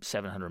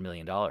 $700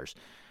 million.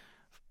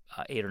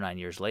 8 or 9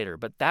 years later.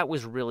 But that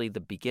was really the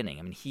beginning.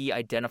 I mean, he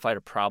identified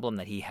a problem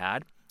that he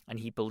had,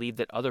 and he believed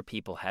that other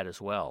people had as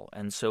well.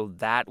 And so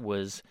that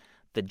was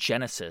the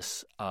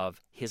genesis of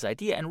his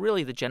idea, and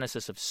really the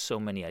genesis of so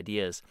many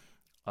ideas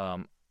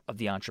of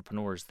the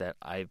entrepreneurs that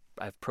I've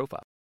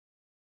profiled.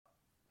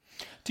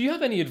 Do you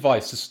have any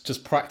advice,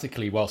 just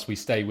practically, whilst we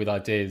stay with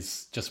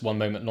ideas just one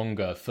moment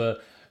longer, for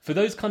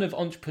those kind of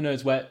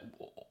entrepreneurs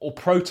or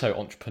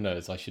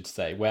proto-entrepreneurs, I should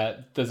say,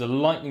 where there's a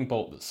lightning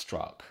bolt that's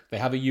struck, they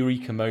have a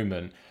eureka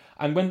moment,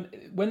 and when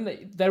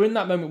they're in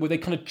that moment where they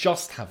kind of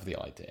just have the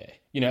idea,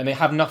 and they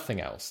have nothing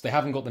else, they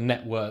haven't got the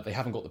network, they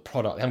haven't got the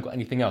product, they haven't got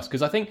anything else,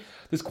 because I think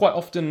there's quite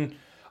often,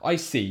 I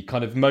see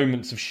kind of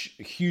moments of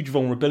huge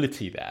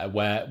vulnerability there,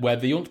 where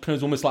the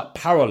entrepreneur's almost like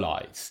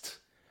paralyzed,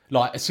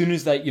 like as soon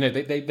as they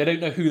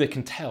don't know who they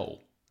can tell,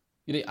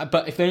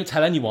 but if they don't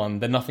tell anyone,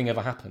 then nothing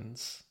ever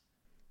happens.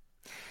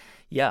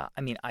 Yeah,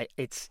 I mean,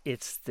 it's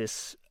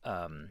this,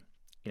 and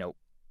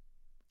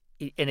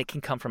it can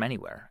come from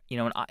anywhere,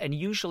 and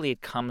usually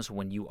it comes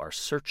when you are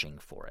searching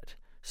for it.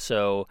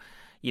 So,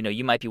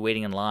 you might be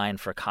waiting in line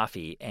for a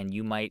coffee, and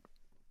you might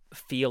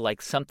feel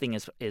like something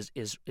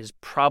is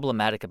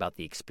problematic about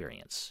the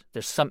experience.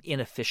 There's some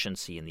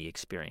inefficiency in the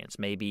experience.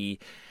 Maybe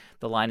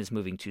the line is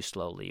moving too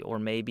slowly, or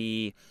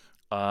maybe,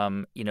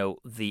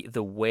 the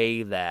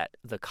way that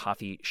the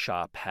coffee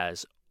shop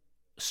has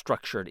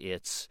structured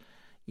its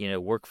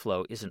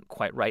workflow isn't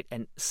quite right,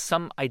 and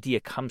some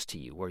idea comes to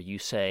you where you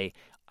say,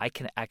 I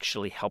can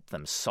actually help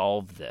them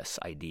solve this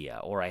idea,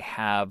 or I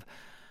have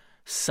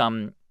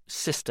some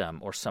system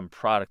or some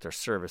product or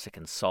service that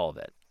can solve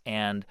it.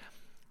 And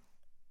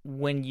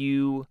when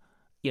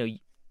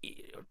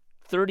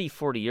 30,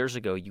 40 years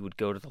ago, you would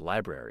go to the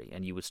library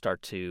and you would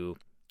start to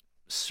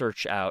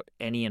search out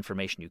any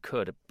information you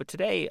could. But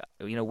today,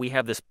 we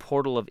have this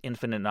portal of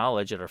infinite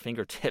knowledge at our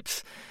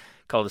fingertips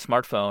called a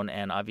smartphone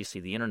and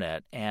obviously the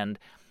internet. And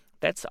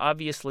that's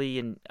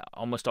obviously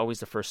almost always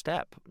the first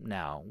step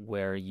now,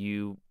 where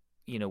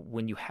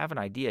when you have an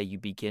idea, you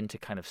begin to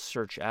kind of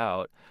search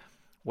out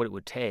what it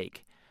would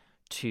take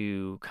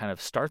to kind of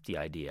start the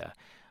idea.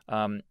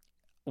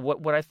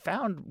 What I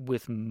found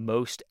with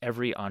most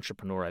every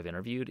entrepreneur I've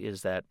interviewed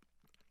is that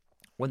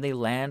when they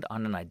land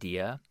on an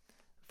idea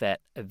that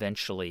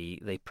eventually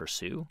they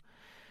pursue,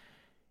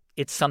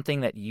 it's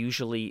something that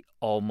usually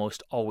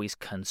almost always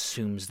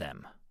consumes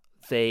them.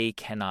 They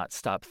cannot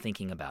stop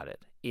thinking about it.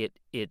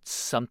 It's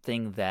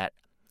something that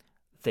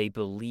they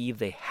believe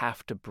they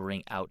have to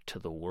bring out to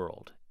the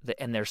world.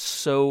 And they're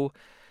so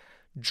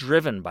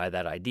driven by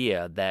that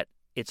idea that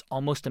it's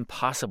almost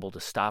impossible to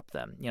stop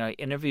them. I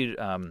interviewed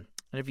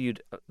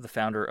the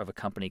founder of a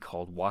company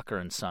called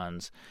Walker &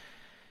 Sons.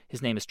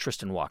 His name is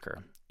Tristan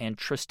Walker. And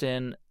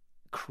Tristan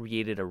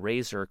created a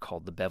razor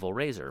called the Bevel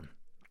Razor.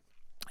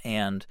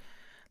 And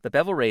the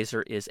Bevel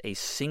Razor is a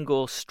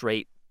single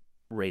straight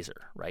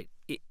razor, right?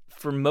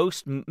 For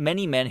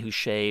many men who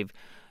shave,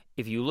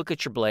 if you look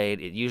at your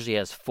blade, it usually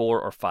has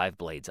 4 or 5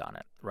 blades on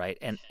it, right?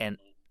 And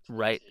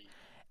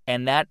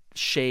that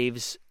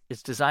shaves.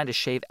 It's designed to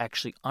shave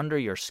actually under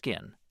your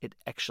skin. It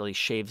actually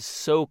shaves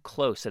so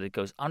close that it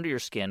goes under your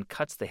skin,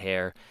 cuts the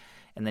hair,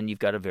 and then you've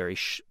got a very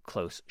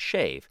close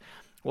shave.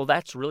 Well,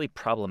 that's really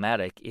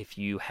problematic if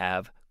you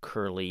have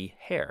curly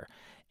hair,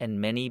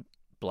 and many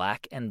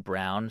black and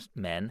brown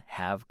men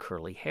have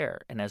curly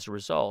hair, and as a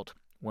result,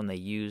 when they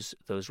use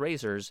those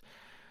razors,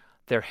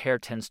 their hair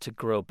tends to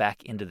grow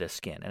back into the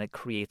skin, and it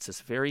creates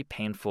this very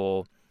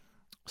painful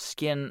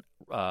skin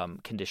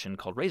condition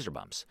called razor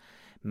bumps.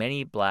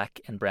 Many black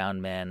and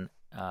brown men,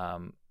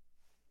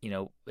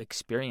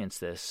 experience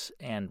this,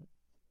 and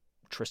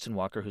Tristan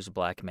Walker, who's a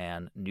black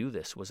man, knew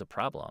this was a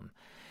problem.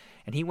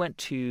 And he went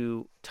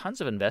to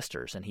tons of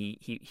investors, and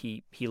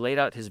he laid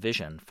out his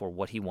vision for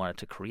what he wanted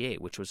to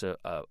create, which was a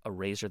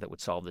razor that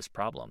would solve this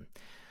problem,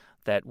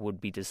 that would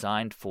be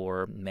designed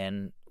for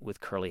men with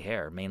curly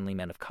hair, mainly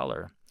men of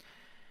color.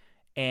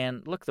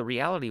 And look, the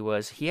reality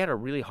was he had a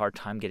really hard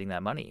time getting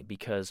that money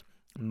because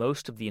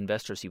most of the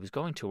investors he was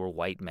going to were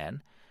white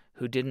men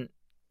who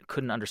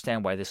couldn't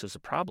understand why this was a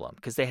problem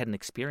because they hadn't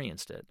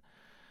experienced it.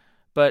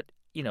 But,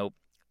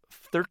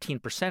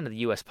 13% of the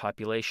U.S.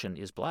 population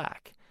is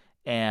black.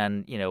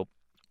 And,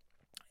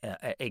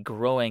 a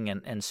growing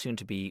and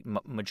soon-to-be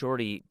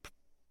majority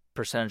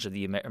percentage of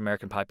the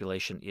American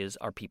population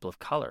are people of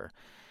color.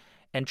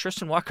 And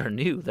Tristan Walker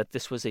knew that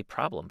this was a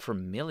problem for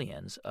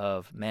millions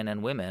of men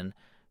and women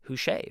who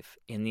shave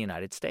in the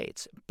United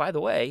States. By the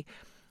way,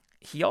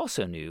 he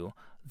also knew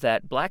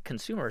that black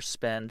consumers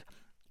spend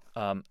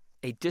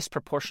a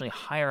disproportionately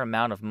higher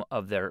amount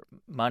of their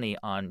money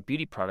on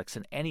beauty products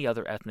than any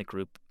other ethnic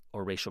group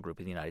or racial group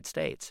in the United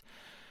States.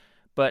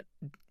 But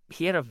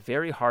he had a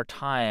very hard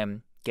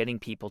time getting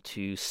people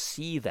to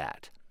see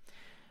that.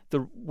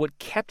 What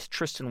kept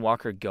Tristan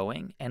Walker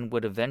going and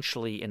what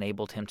eventually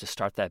enabled him to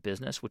start that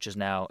business, which is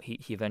now he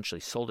eventually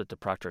sold it to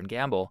Procter &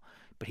 Gamble,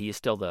 but he is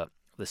still the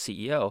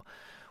CEO,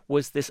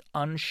 was this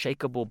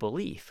unshakable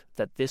belief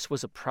that this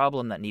was a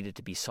problem that needed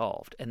to be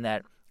solved, and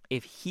that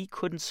if he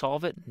couldn't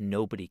solve it,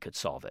 nobody could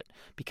solve it,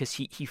 because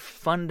he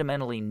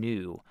fundamentally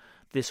knew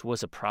this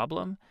was a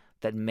problem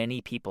that many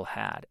people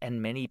had,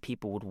 and many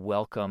people would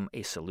welcome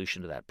a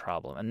solution to that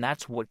problem. And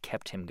that's what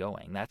kept him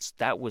going.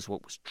 That was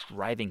what was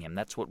driving him.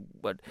 That's what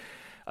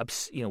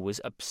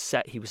was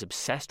upset. He was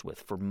obsessed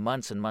with for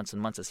months and months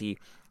and months as he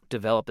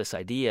developed this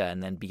idea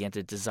and then began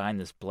to design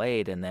this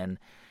blade and then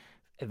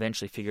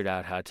eventually figured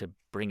out how to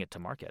bring it to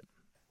market.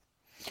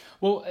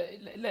 Well,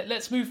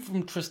 let's move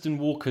from Tristan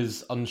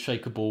Walker's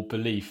unshakable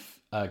belief,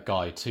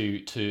 Guy,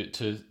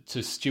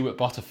 to Stuart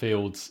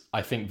Butterfield's,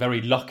 I think,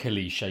 very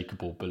luckily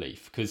shakeable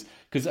belief.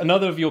 Because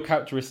another of your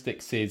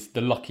characteristics is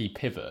the lucky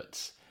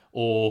pivot,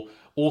 or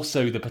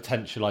also the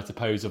potential, I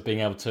suppose, of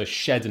being able to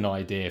shed an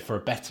idea for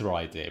a better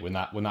idea when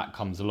that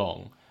comes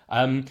along.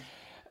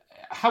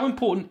 How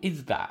important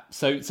is that?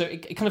 So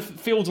it kind of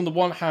feels, on the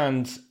one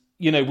hand,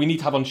 we need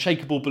to have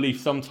unshakable belief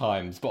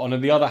sometimes, but on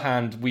the other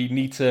hand, we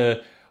need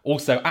to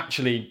also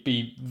actually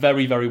be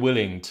very, very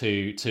willing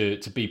to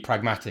be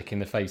pragmatic in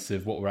the face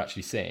of what we're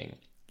actually seeing.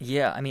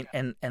 Yeah, I mean,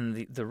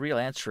 and the real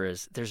answer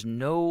is there's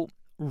no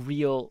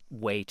real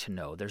way to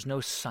know. There's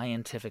no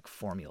scientific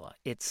formula.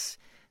 It's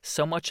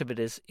so much of it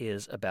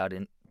is about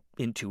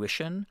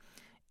intuition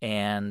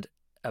and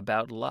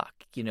about luck.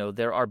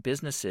 There are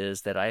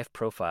businesses that I have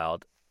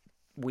profiled.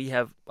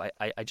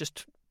 I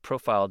just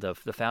profiled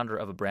the founder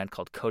of a brand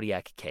called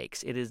Kodiak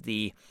Cakes. It is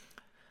the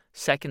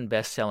second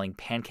best-selling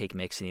pancake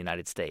mix in the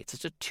United States.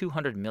 It's a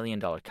 $200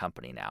 million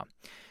company now.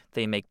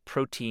 They make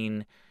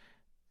protein-packed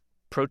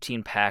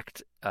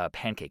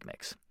pancake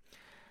mix.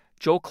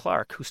 Joel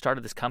Clark, who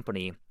started this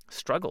company,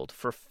 struggled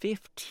for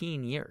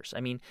 15 years. I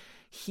mean,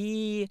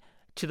 to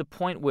the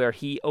point where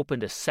he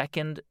opened a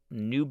second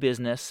new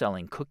business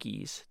selling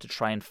cookies to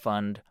try and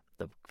fund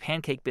the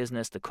pancake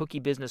business. The cookie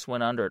business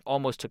went under. It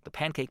almost took the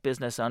pancake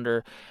business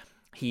under.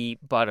 He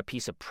bought a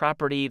piece of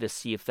property to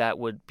see if that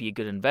would be a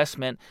good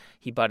investment.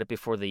 He bought it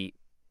before the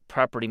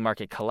property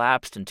market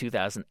collapsed in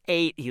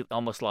 2008. He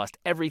almost lost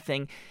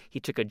everything. He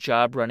took a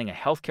job running a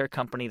healthcare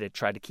company to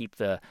try to keep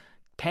the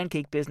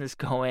pancake business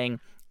going,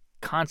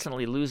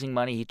 constantly losing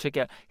money.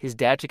 His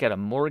dad took out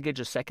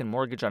a second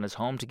mortgage on his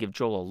home to give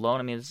Joel a loan.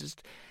 I mean, it's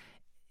just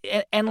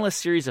an endless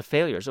series of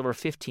failures over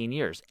 15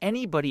 years.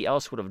 Anybody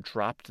else would have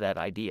dropped that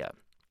idea.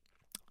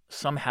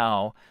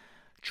 Somehow,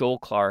 Joel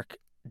Clark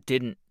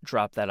didn't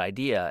drop that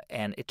idea,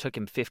 and it took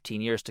him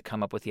 15 years to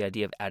come up with the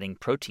idea of adding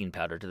protein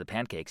powder to the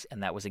pancakes,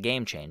 and that was a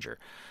game changer.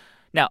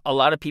 Now, a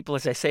lot of people,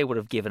 as I say, would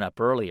have given up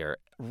earlier,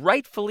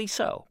 rightfully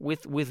so,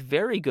 with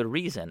very good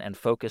reason, and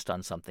focused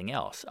on something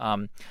else.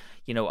 I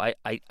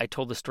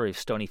told the story of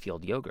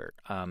Stonyfield yogurt.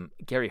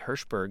 Gary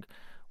Hirshberg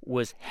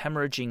was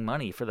hemorrhaging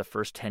money for the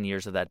first 10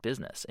 years of that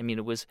business. I mean,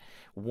 it was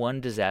one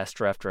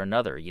disaster after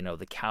another.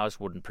 The cows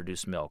wouldn't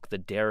produce milk. The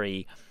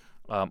dairy,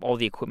 all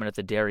the equipment at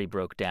the dairy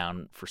broke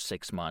down for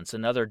 6 months.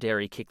 Another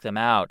dairy kicked them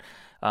out.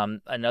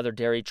 Another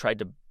dairy tried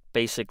to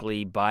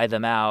basically buy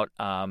them out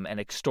and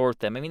extort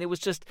them. I mean, it was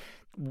just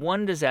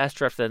one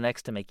disaster after the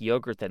next to make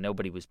yogurt that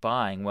nobody was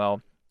buying.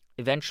 Well,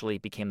 eventually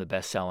it became the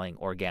best-selling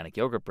organic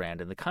yogurt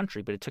brand in the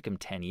country, but it took him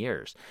 10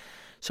 years.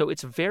 So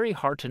it's very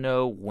hard to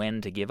know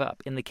when to give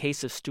up. In the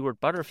case of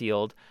Stuart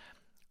Butterfield,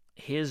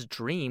 his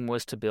dream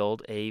was to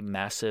build a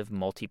massive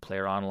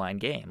multiplayer online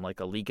game like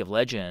a League of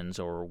Legends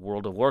or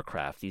World of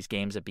Warcraft, these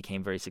games that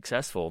became very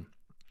successful.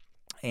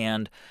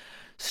 And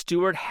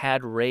Stewart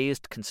had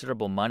raised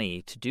considerable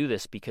money to do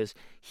this because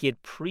he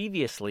had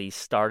previously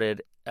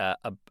started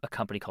a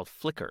company called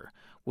Flickr,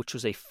 which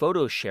was a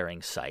photo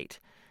sharing site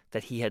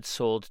that he had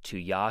sold to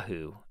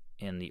Yahoo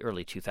in the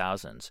early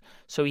 2000s.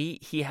 So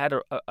he had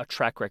a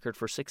track record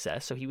for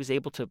success, so he was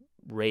able to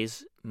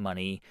raise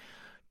money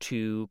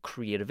to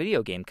create a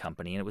video game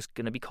company, and it was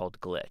going to be called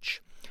Glitch.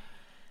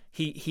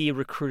 He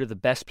recruited the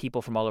best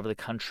people from all over the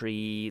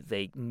country.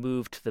 They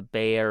moved to the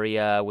Bay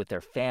Area with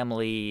their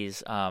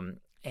families,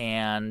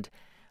 and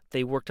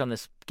they worked on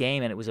this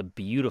game, and it was a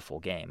beautiful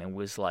game. It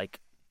was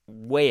like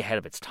way ahead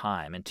of its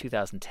time. In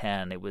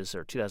 2010,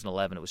 or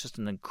 2011, it was just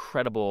an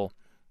incredible,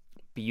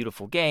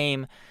 beautiful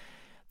game.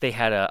 They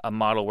had a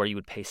model where you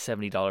would pay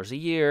 $70 a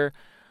year.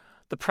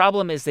 The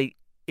problem is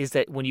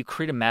that when you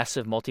create a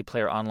massive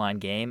multiplayer online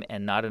game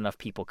and not enough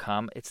people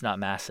come, it's not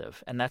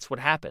massive. And that's what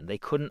happened. They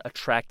couldn't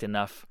attract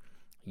enough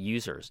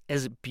users.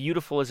 As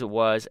beautiful as it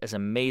was, as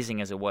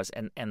amazing as it was,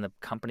 and the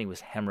company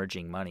was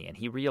hemorrhaging money. And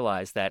he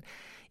realized that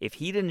if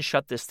he didn't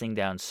shut this thing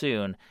down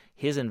soon,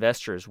 his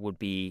investors would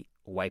be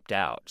wiped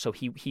out. So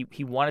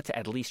he wanted to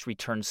at least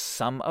return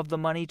some of the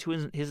money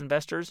to his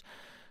investors.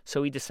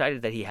 So he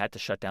decided that he had to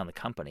shut down the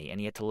company, and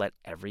he had to let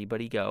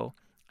everybody go.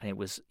 And it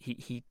was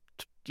he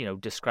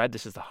described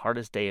this as the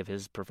hardest day of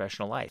his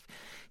professional life.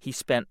 He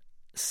spent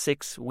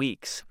 6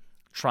 weeks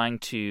trying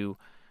to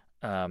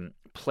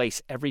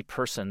place every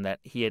person that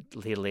he had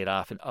laid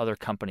off in other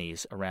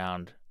companies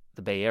around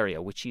the Bay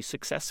Area, which he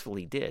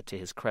successfully did, to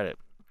his credit.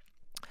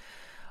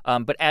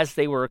 But as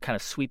they were kind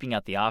of sweeping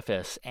out the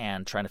office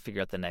and trying to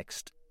figure out the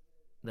next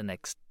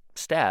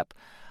step,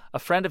 a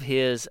friend of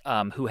his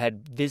who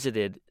had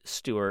visited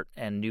Stewart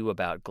and knew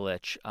about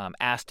Glitch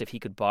asked if he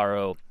could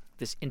borrow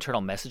this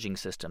internal messaging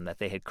system that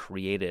they had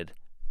created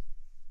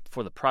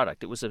for the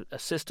product. It was a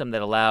system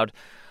that allowed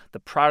the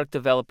product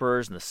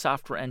developers and the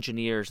software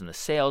engineers and the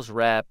sales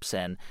reps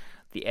and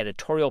the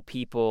editorial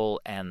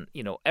people and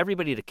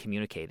everybody to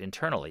communicate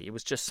internally. It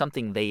was just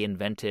something they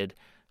invented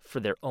for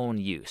their own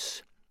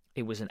use.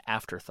 It was an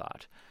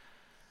afterthought.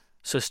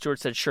 So Stewart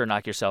said, "Sure,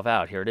 knock yourself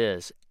out. Here it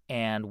is."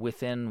 And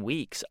within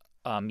weeks,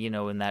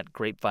 in that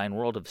grapevine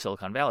world of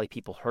Silicon Valley,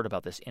 people heard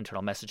about this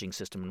internal messaging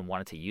system and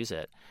wanted to use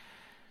it.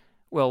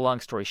 Well, long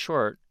story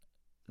short,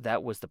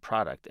 that was the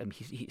product. I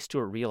mean,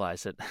 Stewart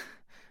realized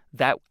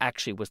that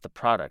actually was the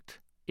product.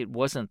 It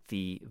wasn't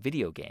the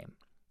video game.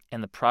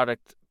 And the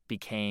product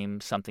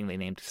became something they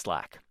named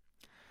Slack.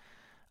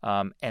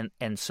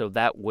 And so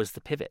that was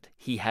the pivot.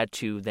 He had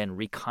to then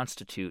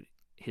reconstitute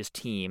his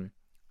team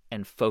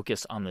and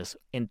focus on this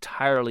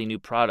entirely new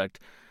product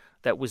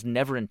that was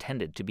never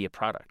intended to be a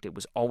product. It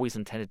was always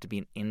intended to be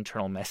an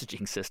internal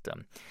messaging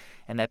system.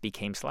 And that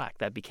became Slack.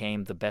 That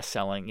became the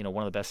best-selling,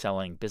 one of the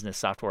best-selling business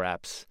software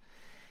apps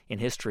in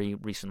history,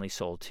 recently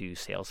sold to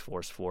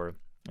Salesforce for,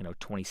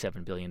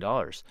 $27 billion.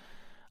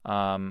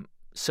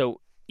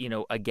 So,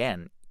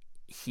 again,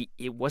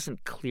 it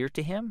wasn't clear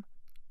to him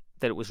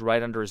that it was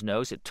right under his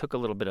nose. It took a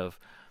little bit of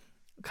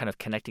kind of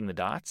connecting the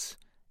dots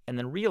and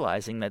then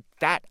realizing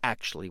that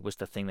actually was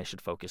the thing they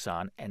should focus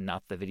on and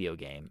not the video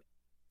game.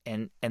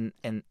 And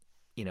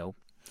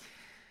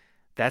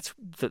that's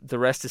the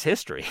rest is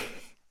history.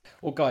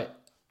 Well, Guy,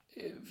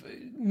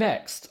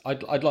 next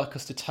I'd like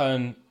us to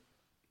turn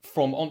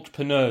from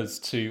entrepreneurs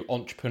to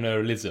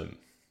entrepreneurialism,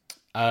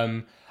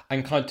 and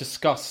kind of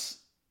discuss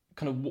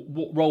kind of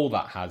what role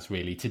that has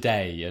really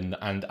today and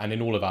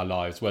in all of our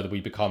lives, whether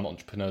we become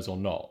entrepreneurs or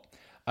not.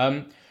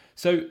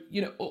 So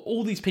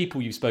all these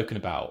people you've spoken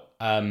about,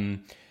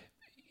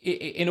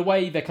 in a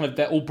way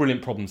they're all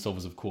brilliant problem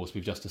solvers. Of course,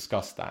 we've just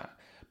discussed that.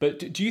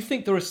 But do you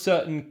think there are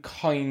certain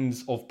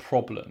kinds of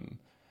problem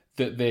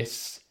that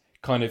this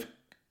kind of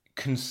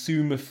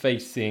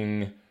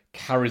consumer-facing,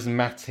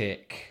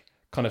 charismatic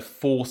kind of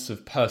force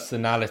of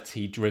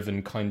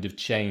personality-driven kind of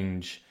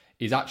change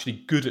is actually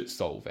good at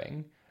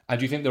solving? And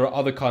do you think there are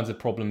other kinds of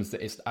problems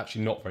that it's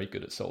actually not very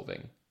good at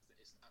solving?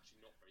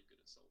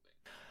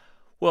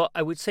 Well,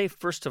 I would say,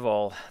 first of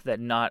all,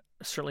 that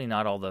certainly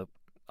not all the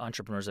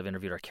entrepreneurs I've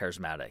interviewed are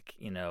charismatic,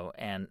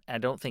 and I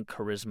don't think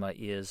charisma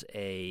is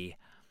a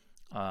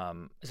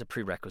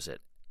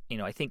prerequisite.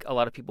 I think a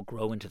lot of people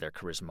grow into their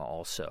charisma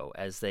also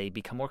as they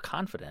become more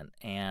confident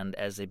and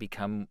as they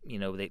become,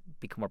 they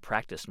become more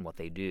practiced in what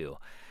they do.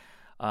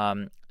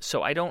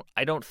 So I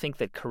don't think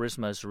that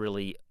charisma is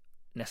really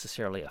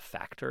necessarily a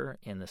factor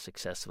in the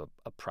success of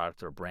a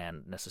product or a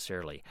brand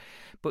necessarily.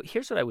 But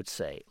here's what I would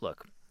say.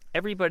 Look,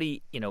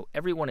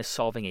 everyone is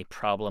solving a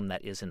problem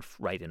that is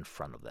right in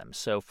front of them.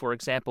 So, for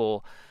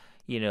example,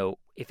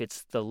 if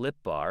it's the lip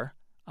bar,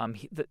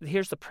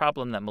 here's the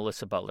problem that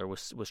Melissa Butler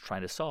was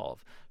trying to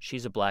solve.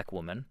 She's a black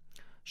woman.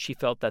 She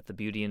felt that the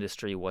beauty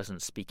industry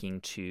wasn't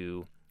speaking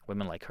to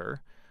women like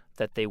her,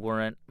 that they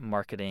weren't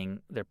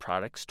marketing their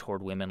products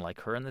toward women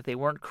like her, and that they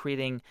weren't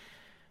creating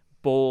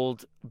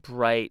bold,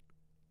 bright,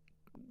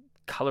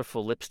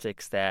 colorful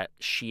lipsticks that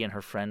she and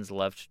her friends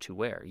loved to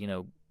wear.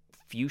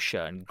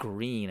 Fuchsia and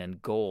green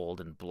and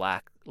gold and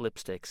black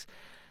lipsticks.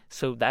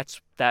 So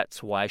that's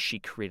why she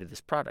created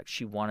this product.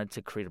 She wanted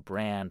to create a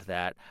brand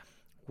that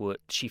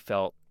she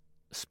felt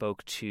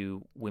spoke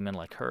to women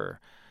like her.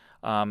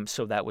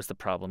 So that was the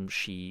problem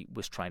she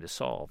was trying to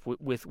solve.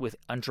 With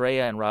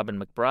Andrea and Robin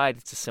McBride,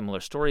 it's a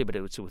similar story, but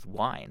it was with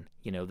wine.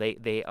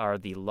 They are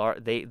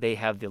they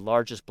have the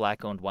largest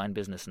black-owned wine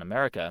business in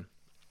America,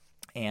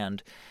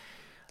 and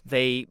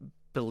they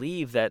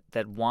believe that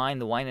the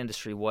wine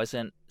industry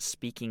wasn't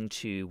speaking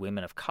to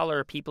women of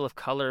color, people of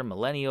color,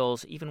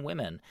 millennials, even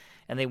women,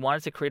 and they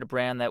wanted to create a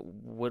brand that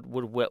would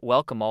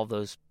welcome all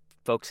those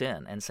folks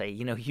in and say,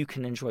 you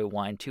can enjoy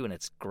wine too, and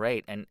it's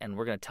great, and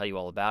we're going to tell you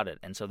all about it.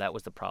 And so that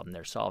was the problem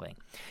they're solving.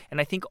 And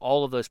I think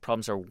all of those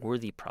problems are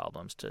worthy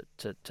problems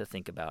to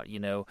think about.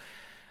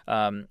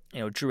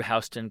 Drew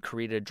Houston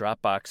created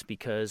Dropbox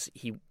because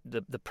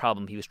the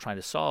problem he was trying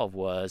to solve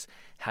was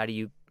how do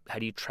you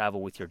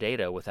travel with your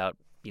data without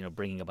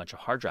bringing a bunch of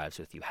hard drives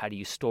with you? How do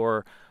you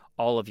store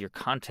all of your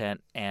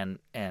content and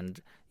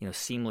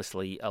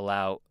seamlessly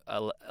allow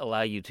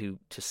you to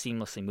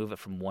seamlessly move it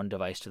from one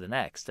device to the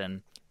next?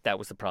 And that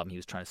was the problem he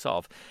was trying to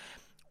solve.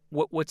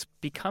 What's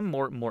become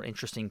more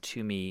interesting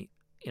to me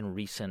in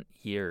recent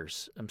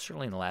years,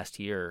 certainly in the last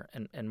year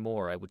and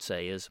more, I would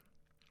say, is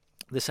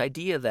this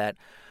idea that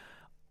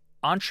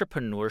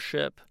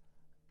entrepreneurship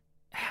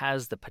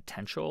has the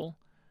potential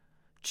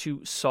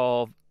to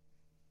solve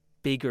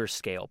bigger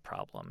scale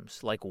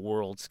problems, like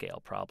world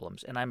scale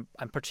problems. And I'm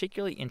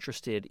particularly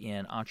interested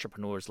in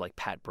entrepreneurs like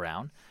Pat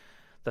Brown,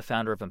 the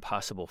founder of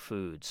Impossible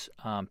Foods.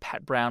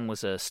 Pat Brown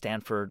was a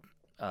Stanford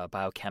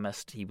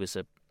biochemist. He was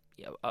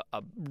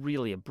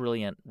really a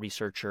brilliant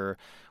researcher,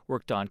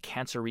 worked on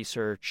cancer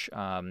research,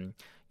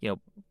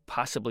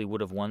 possibly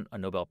would have won a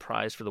Nobel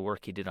Prize for the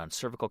work he did on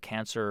cervical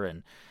cancer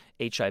and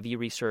HIV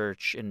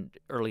research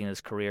early in his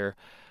career.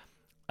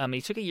 He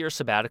took a year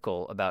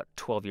sabbatical about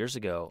 12 years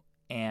ago,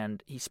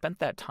 and he spent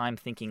that time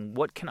thinking,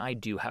 what can I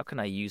do? How can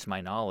I use my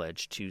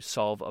knowledge to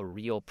solve a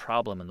real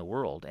problem in the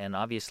world? And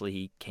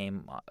obviously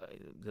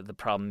the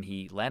problem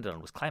he landed on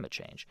was climate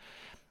change.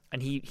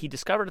 And he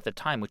discovered at the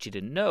time, which he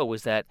didn't know,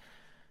 was that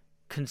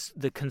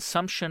the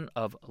consumption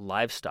of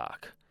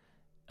livestock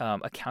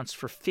accounts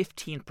for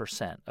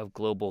 15% of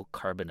global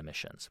carbon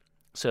emissions.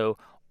 So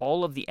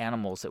all of the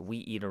animals that we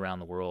eat around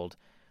the world,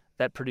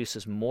 that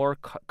produces more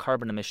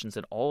carbon emissions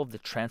than all of the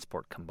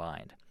transport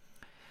combined.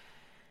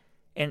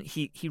 And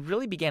he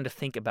really began to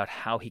think about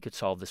how he could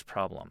solve this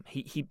problem.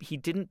 He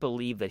didn't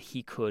believe that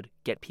he could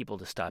get people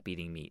to stop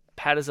eating meat.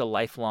 Pat is a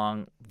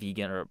lifelong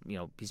vegan, or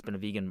he's been a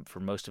vegan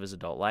for most of his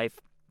adult life.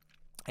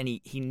 And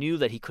he knew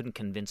that he couldn't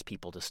convince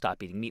people to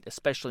stop eating meat,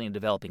 especially in the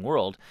developing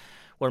world,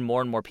 where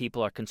more and more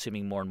people are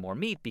consuming more and more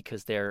meat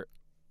because they're,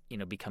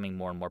 becoming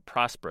more and more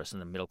prosperous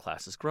and the middle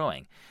class is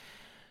growing.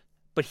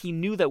 But he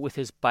knew that with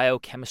his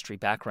biochemistry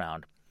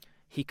background,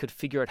 he could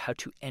figure out how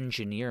to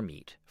engineer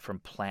meat from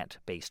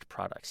plant-based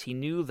products. He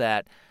knew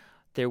that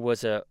there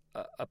was a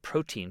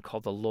protein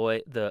called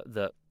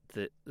the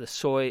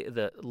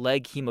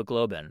leg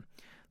hemoglobin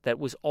that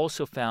was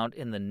also found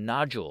in the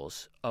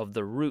nodules of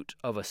the root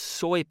of a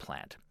soy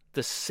plant,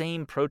 the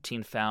same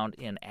protein found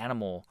in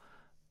animal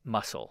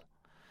muscle.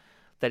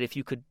 That if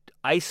you could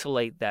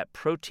isolate that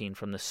protein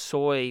from the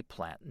soy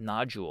plant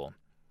nodule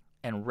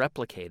and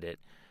replicate it,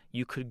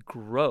 you could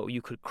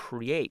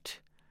create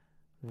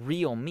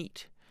real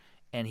meat.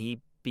 And he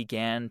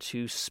began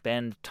to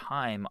spend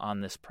time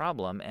on this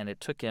problem, and it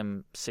took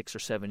him 6 or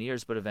 7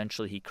 years, but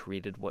eventually he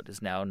created what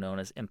is now known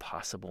as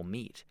Impossible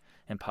Meat.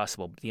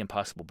 The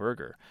Impossible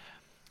Burger,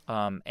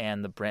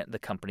 and the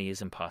company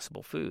is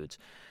Impossible Foods.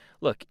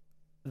 Look,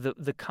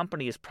 the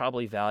company is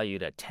probably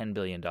valued at $10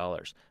 billion.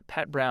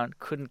 Pat Brown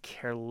couldn't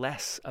care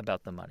less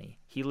about the money.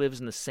 He lives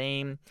in the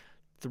same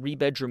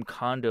 3-bedroom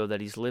condo that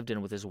he's lived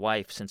in with his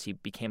wife since he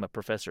became a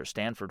professor at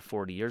Stanford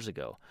 40 years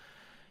ago.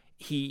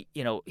 If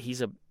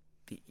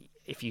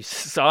you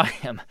saw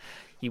him,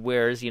 he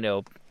wears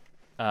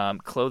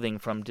clothing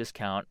from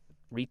discount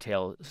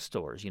retail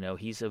stores.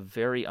 He's a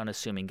very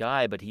unassuming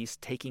guy, but he's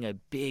taking a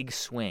big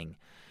swing.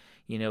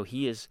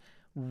 He is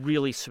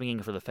really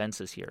swinging for the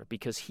fences here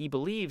because he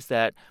believes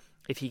that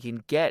if he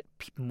can get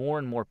more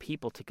and more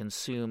people to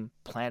consume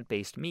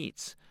plant-based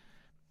meats,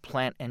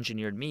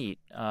 plant-engineered meat,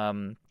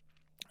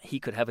 he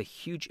could have a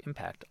huge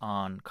impact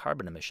on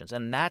carbon emissions.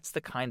 And that's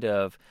the kind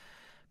of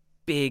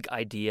big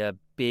idea,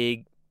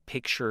 big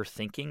picture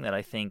thinking that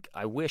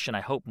I wish and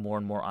I hope more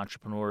and more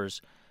entrepreneurs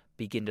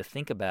begin to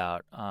think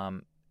about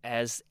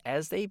as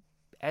they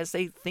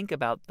think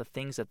about the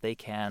things that they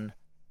can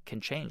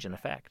change and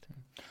affect.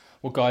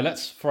 Well, Guy,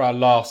 let's, for our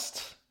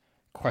last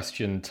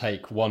question,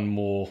 take one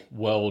more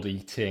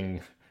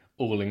world-eating,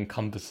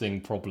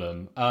 all-encompassing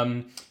problem,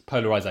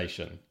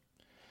 polarization.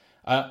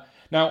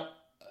 Now,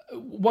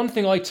 one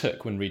thing I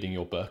took when reading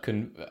your book,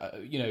 and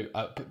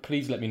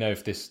please let me know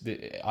if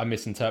I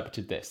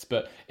misinterpreted this,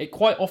 but it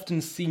quite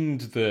often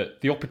seemed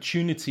that the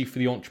opportunity for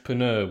the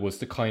entrepreneur was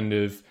to kind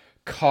of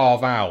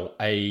carve out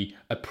a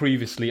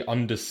previously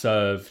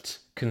underserved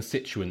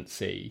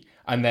constituency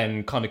and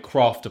then kind of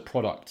craft a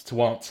product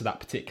to answer that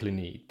particular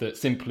need that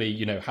simply,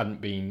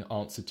 hadn't been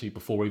answered to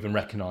before or even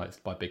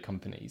recognized by big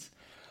companies.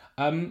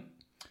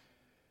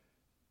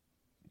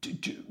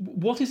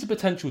 what is the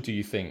potential, do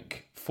you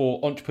think,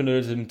 for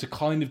entrepreneurship to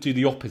kind of do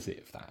the opposite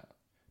of that?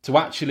 To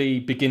actually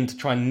begin to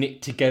try and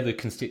knit together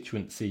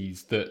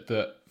constituencies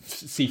that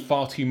see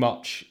far too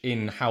much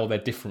in how they're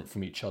different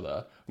from each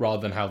other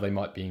rather than how they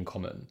might be in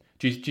common?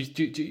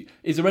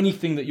 Is there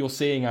anything that you're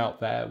seeing out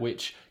there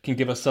which can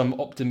give us some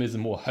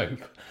optimism or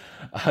hope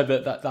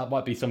that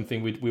might be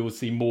something we will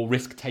see more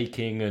risk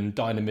taking and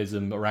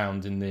dynamism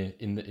around in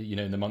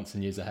the months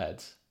and years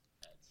ahead?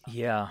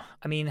 Yeah,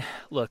 I mean,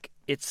 look,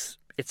 it's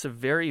a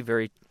very,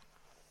 very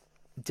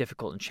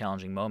difficult and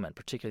challenging moment,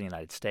 particularly in the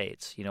United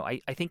States.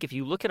 I think if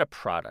you look at a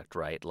product,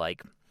 right,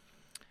 like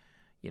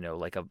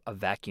a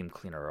vacuum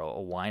cleaner, or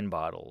a wine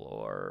bottle,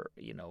 or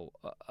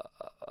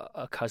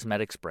a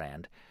cosmetics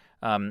brand,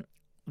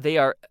 they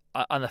are,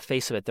 on the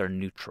face of it, they're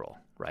neutral,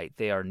 right?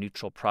 They are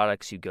neutral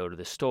products. You go to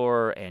the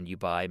store and you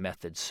buy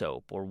Method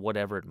soap or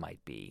whatever it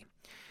might be.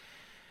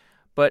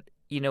 But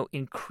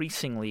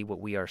increasingly, what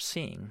we are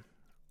seeing,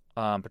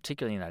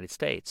 particularly in the United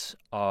States,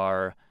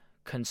 are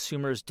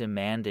consumers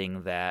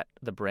demanding that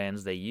the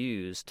brands they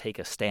use take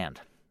a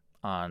stand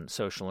on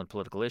social and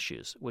political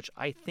issues, which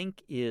I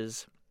think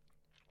is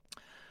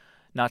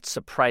not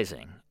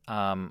surprising,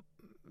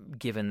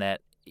 given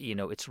that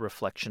it's a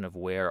reflection of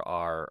where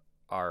our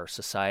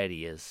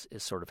society is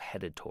sort of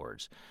headed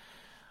towards.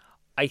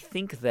 I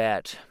think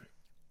that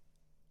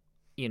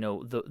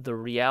the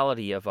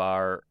reality of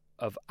our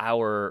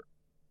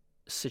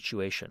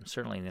situation,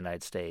 certainly in the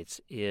United States,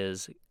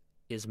 is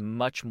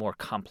much more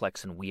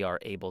complex than we are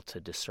able to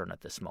discern at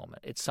this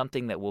moment. It's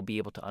something that we'll be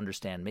able to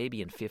understand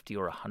maybe in 50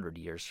 or 100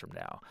 years from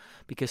now,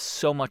 because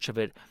so much of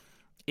it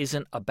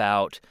isn't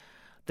about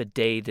the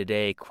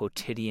day-to-day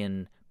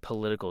quotidian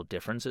political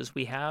differences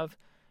we have.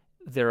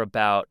 They're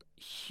about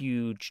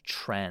huge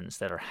trends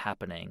that are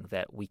happening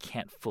that we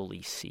can't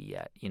fully see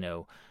yet.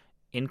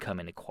 Income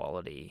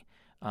inequality,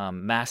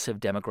 massive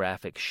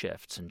demographic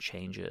shifts and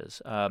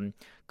changes,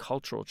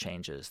 cultural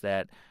changes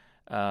that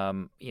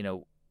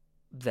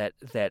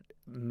that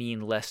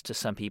mean less to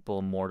some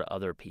people, more to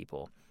other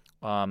people.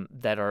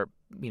 That are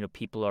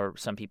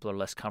some people are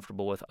less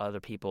comfortable with, other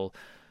people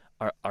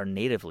are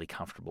natively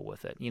comfortable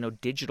with it.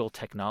 Digital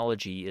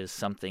technology is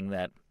something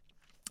that,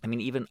 I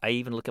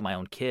even look at my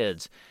own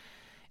kids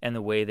and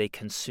the way they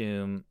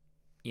consume,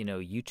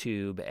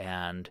 YouTube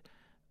and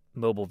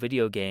mobile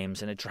video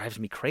games, and it drives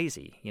me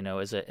crazy.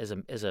 As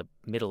a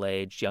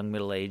middle-aged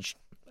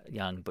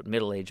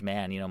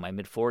man, my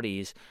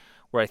mid-40s,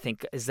 where I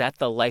think, is that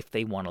the life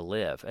they want to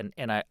live?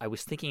 And I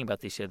was thinking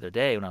about this the other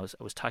day when I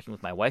was talking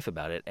with my wife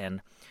about it,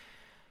 and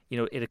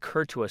it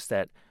occurred to us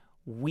that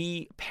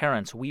we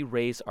parents, we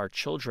raise our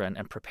children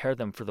and prepare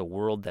them for the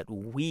world that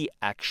we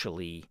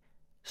actually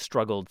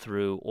struggled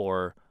through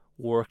or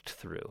worked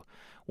through,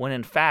 when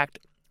in fact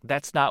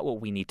that's not what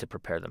we need to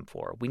prepare them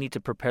for. We need to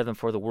prepare them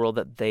for the world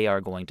that they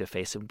are going to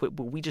face, but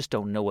we just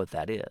don't know what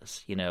that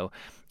is.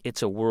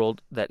 It's a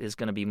world that is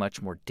going to be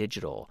much more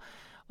digital,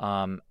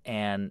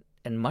 and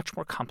much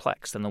more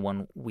complex than the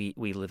one we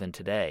live in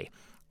today.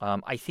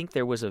 I think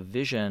there was a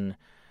vision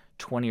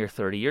 20 or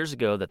 30 years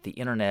ago that the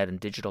internet and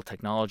digital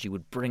technology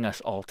would bring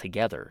us all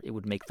together. It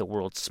would make the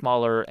world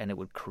smaller, and it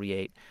would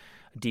create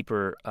a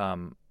deeper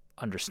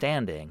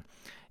understanding.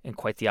 And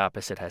quite the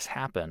opposite has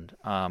happened.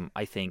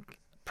 I think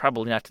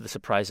probably not to the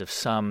surprise of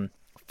some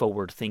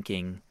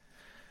forward-thinking,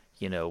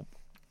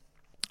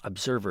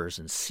 observers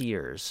and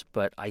seers,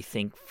 but I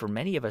think for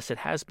many of us it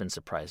has been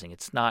surprising.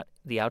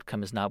 The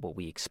outcome is not what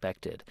we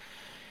expected.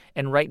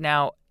 And right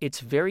now, it's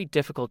very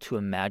difficult to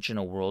imagine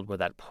a world where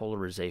that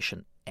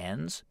polarization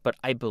ends, but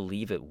I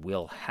believe it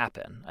will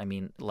happen.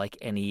 Like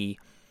any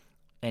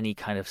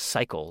kind of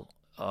cycle,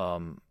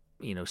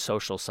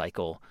 social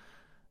cycle,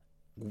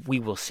 we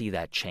will see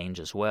that change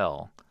as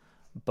well.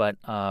 But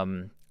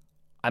I'm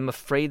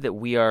afraid that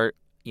we are,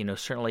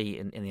 certainly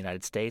in the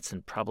United States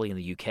and probably in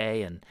the UK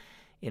and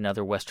in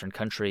other Western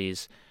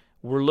countries,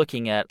 we're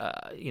looking at,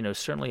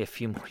 certainly a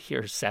few more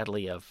years,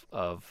 sadly, of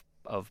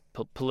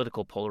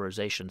political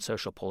polarization,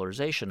 social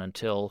polarization,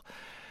 until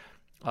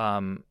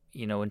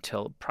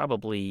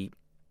probably,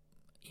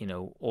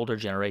 older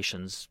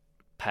generations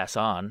pass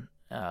on,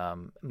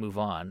 move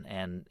on,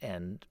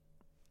 and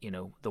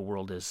the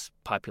world is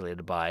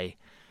populated by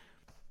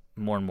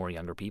more and more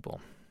younger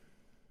people.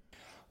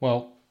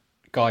 Well,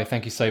 Guy,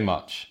 thank you so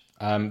much.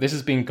 This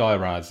has been Guy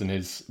Raz, and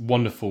his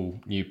wonderful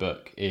new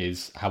book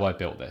is How I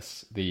Built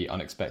This, The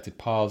Unexpected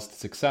Paths to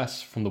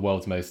Success from the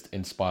World's Most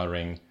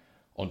Inspiring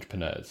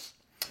Entrepreneurs.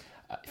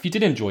 If you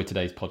did enjoy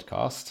today's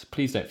podcast,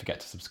 please don't forget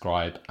to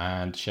subscribe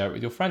and share it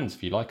with your friends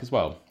if you like as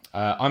well.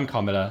 I'm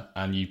Carl Miller,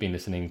 and you've been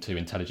listening to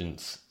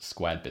Intelligence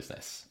Squared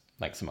Business.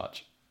 Thanks so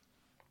much.